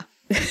yeah,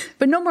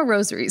 but no more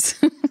rosaries.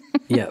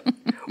 Yeah.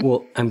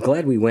 Well, I'm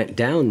glad we went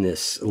down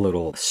this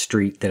little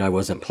street that I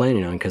wasn't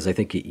planning on, because I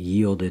think it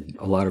yielded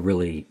a lot of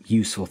really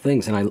useful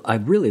things. And I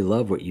really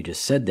love what you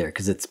just said there,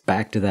 because it's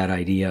back to that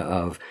idea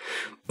of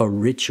a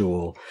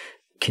ritual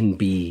can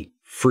be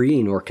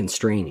freeing or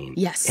constraining.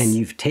 Yes. And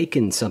you've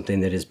taken something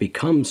that has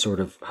become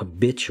sort of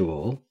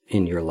habitual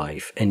in your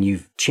life and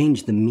you've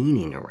changed the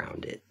meaning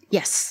around it.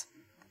 Yes.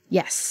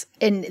 Yes.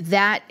 And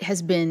that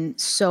has been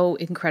so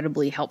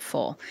incredibly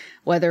helpful.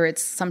 Whether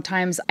it's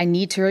sometimes I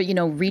need to,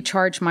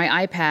 recharge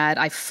my iPad,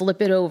 I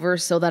flip it over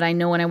so that I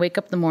know when I wake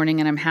up in the morning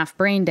and I'm half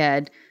brain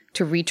dead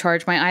to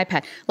recharge my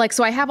iPad. Like,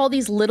 so I have all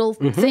these little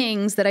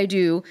things that I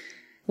do,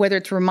 whether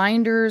it's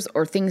reminders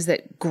or things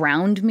that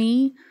ground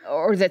me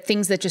or that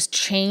things that just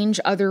change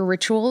other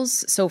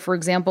rituals. So for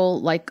example,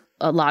 like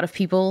a lot of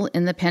people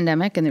in the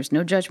pandemic, and there's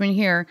no judgment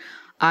here,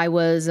 I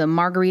was a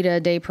margarita a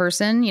day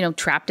person,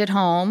 trapped at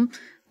home,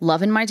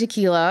 loving my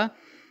tequila.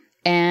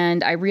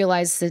 And I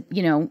realized that,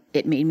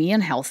 it made me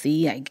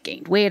unhealthy. I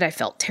gained weight. I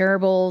felt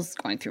terrible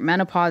going through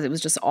menopause. It was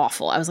just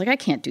awful. I was like, I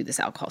can't do this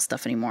alcohol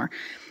stuff anymore.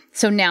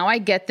 So now I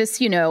get this,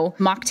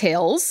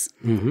 mocktails,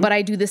 but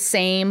I do the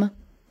same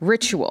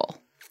ritual.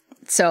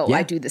 So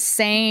I do the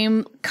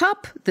same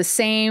cup, the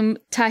same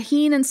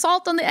tahini and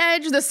salt on the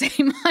edge, the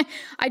same,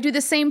 I do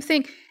the same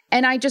thing.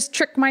 And I just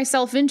trick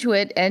myself into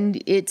it,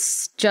 and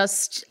it's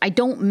just, I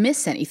don't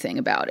miss anything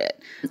about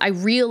it. I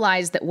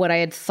realized that what I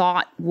had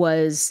thought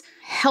was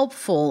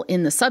helpful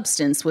in the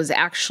substance was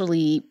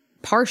actually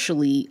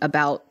partially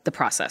about the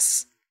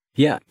process.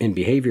 Yeah. In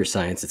behavior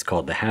science, it's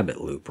called the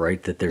habit loop,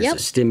 right? That there's a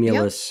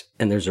stimulus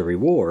and there's a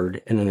reward,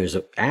 and then there's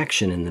an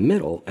action in the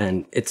middle.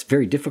 And it's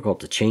very difficult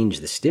to change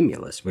the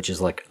stimulus, which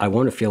is like, I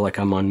want to feel like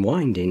I'm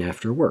unwinding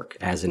after work,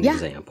 as an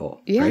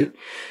example, right?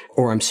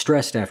 Or I'm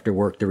stressed after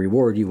work. The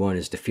reward you want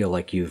is to feel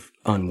like you've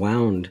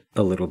unwound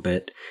a little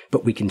bit,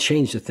 but we can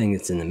change the thing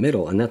that's in the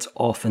middle. And that's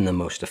often the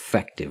most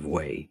effective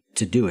way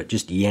to do it.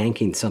 Just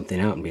yanking something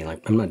out and being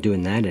like, I'm not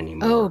doing that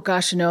anymore. Oh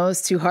gosh, no,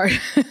 it's too hard.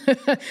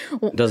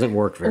 It doesn't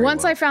work very well.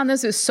 Once I found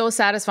this, it was so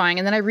satisfying.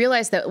 And then I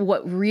realized that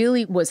what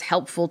really was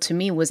helpful to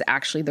me was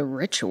actually the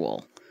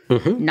ritual,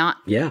 not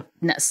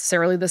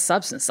necessarily the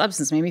substance.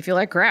 Substance made me feel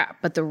like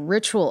crap, but the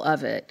ritual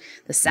of it,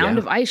 the sound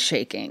of ice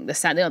shaking, the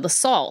sound, the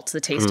salt,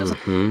 the taste of,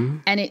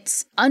 and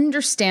it's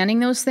understanding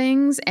those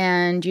things.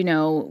 And,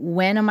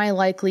 when am I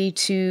likely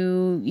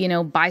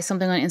to, buy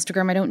something on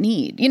Instagram I don't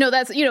need?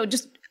 That's,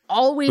 just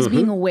always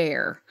being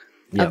aware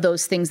of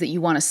those things that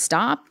you want to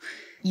stop.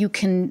 You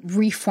can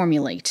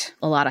reformulate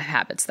a lot of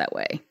habits that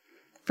way,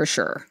 for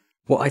sure.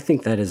 Well, I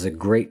think that is a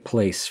great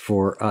place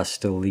for us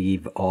to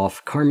leave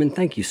off. Carmen,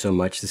 thank you so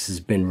much. This has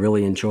been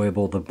really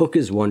enjoyable. The book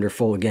is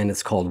wonderful. Again,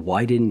 it's called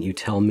Why Didn't You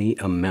Tell Me?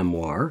 A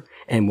Memoir.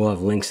 And we'll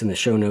have links in the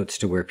show notes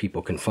to where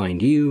people can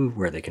find you,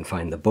 where they can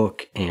find the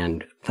book.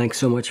 And thanks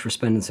so much for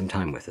spending some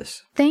time with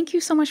us. Thank you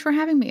so much for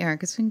having me,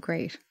 Eric. It's been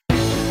great.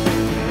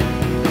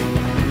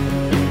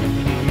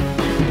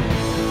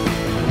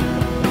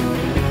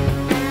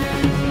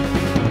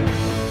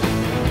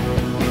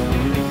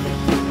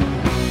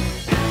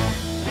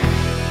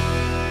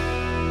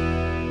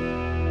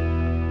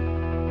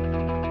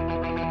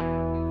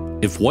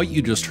 If what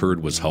you just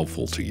heard was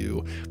helpful to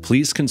you,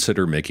 please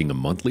consider making a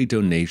monthly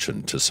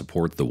donation to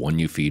support the One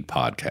You Feed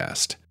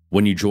podcast.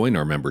 When you join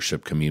our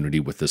membership community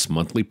with this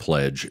monthly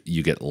pledge,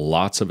 you get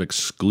lots of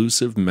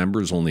exclusive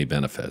members-only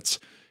benefits.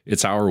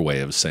 It's our way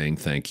of saying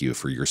thank you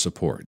for your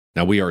support.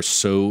 Now, we are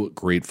so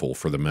grateful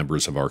for the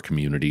members of our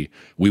community.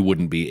 We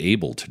wouldn't be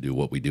able to do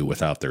what we do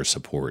without their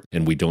support,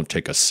 and we don't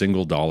take a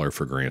single dollar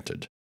for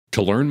granted.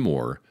 To learn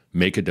more,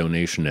 make a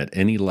donation at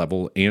any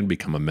level, and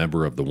become a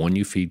member of the One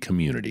You Feed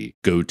community,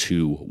 go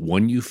to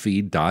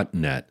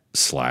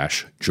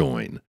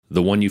oneyoufeed.net/join.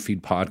 The One You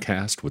Feed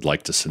podcast would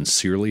like to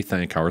sincerely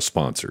thank our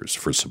sponsors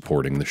for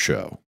supporting the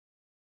show.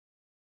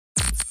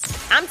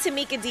 I'm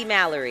Tamika D.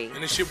 Mallory.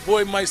 And it's your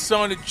boy, my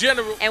son, the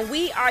General. And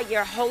we are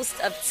your hosts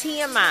of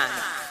TMI.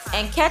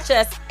 And catch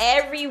us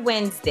every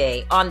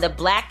Wednesday on the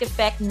Black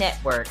Effect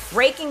Network,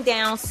 breaking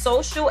down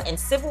social and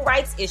civil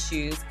rights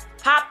issues,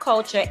 pop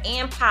culture,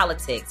 and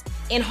politics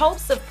in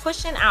hopes of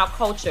pushing our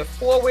culture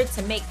forward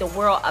to make the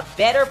world a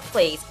better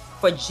place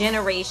for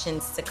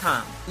generations to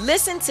come.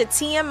 Listen to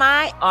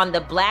TMI on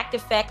the Black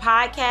Effect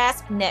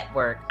Podcast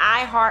Network,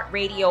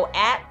 iHeartRadio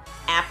app,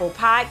 Apple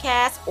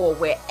Podcasts, or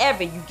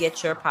wherever you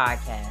get your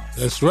podcasts.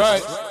 That's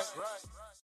right.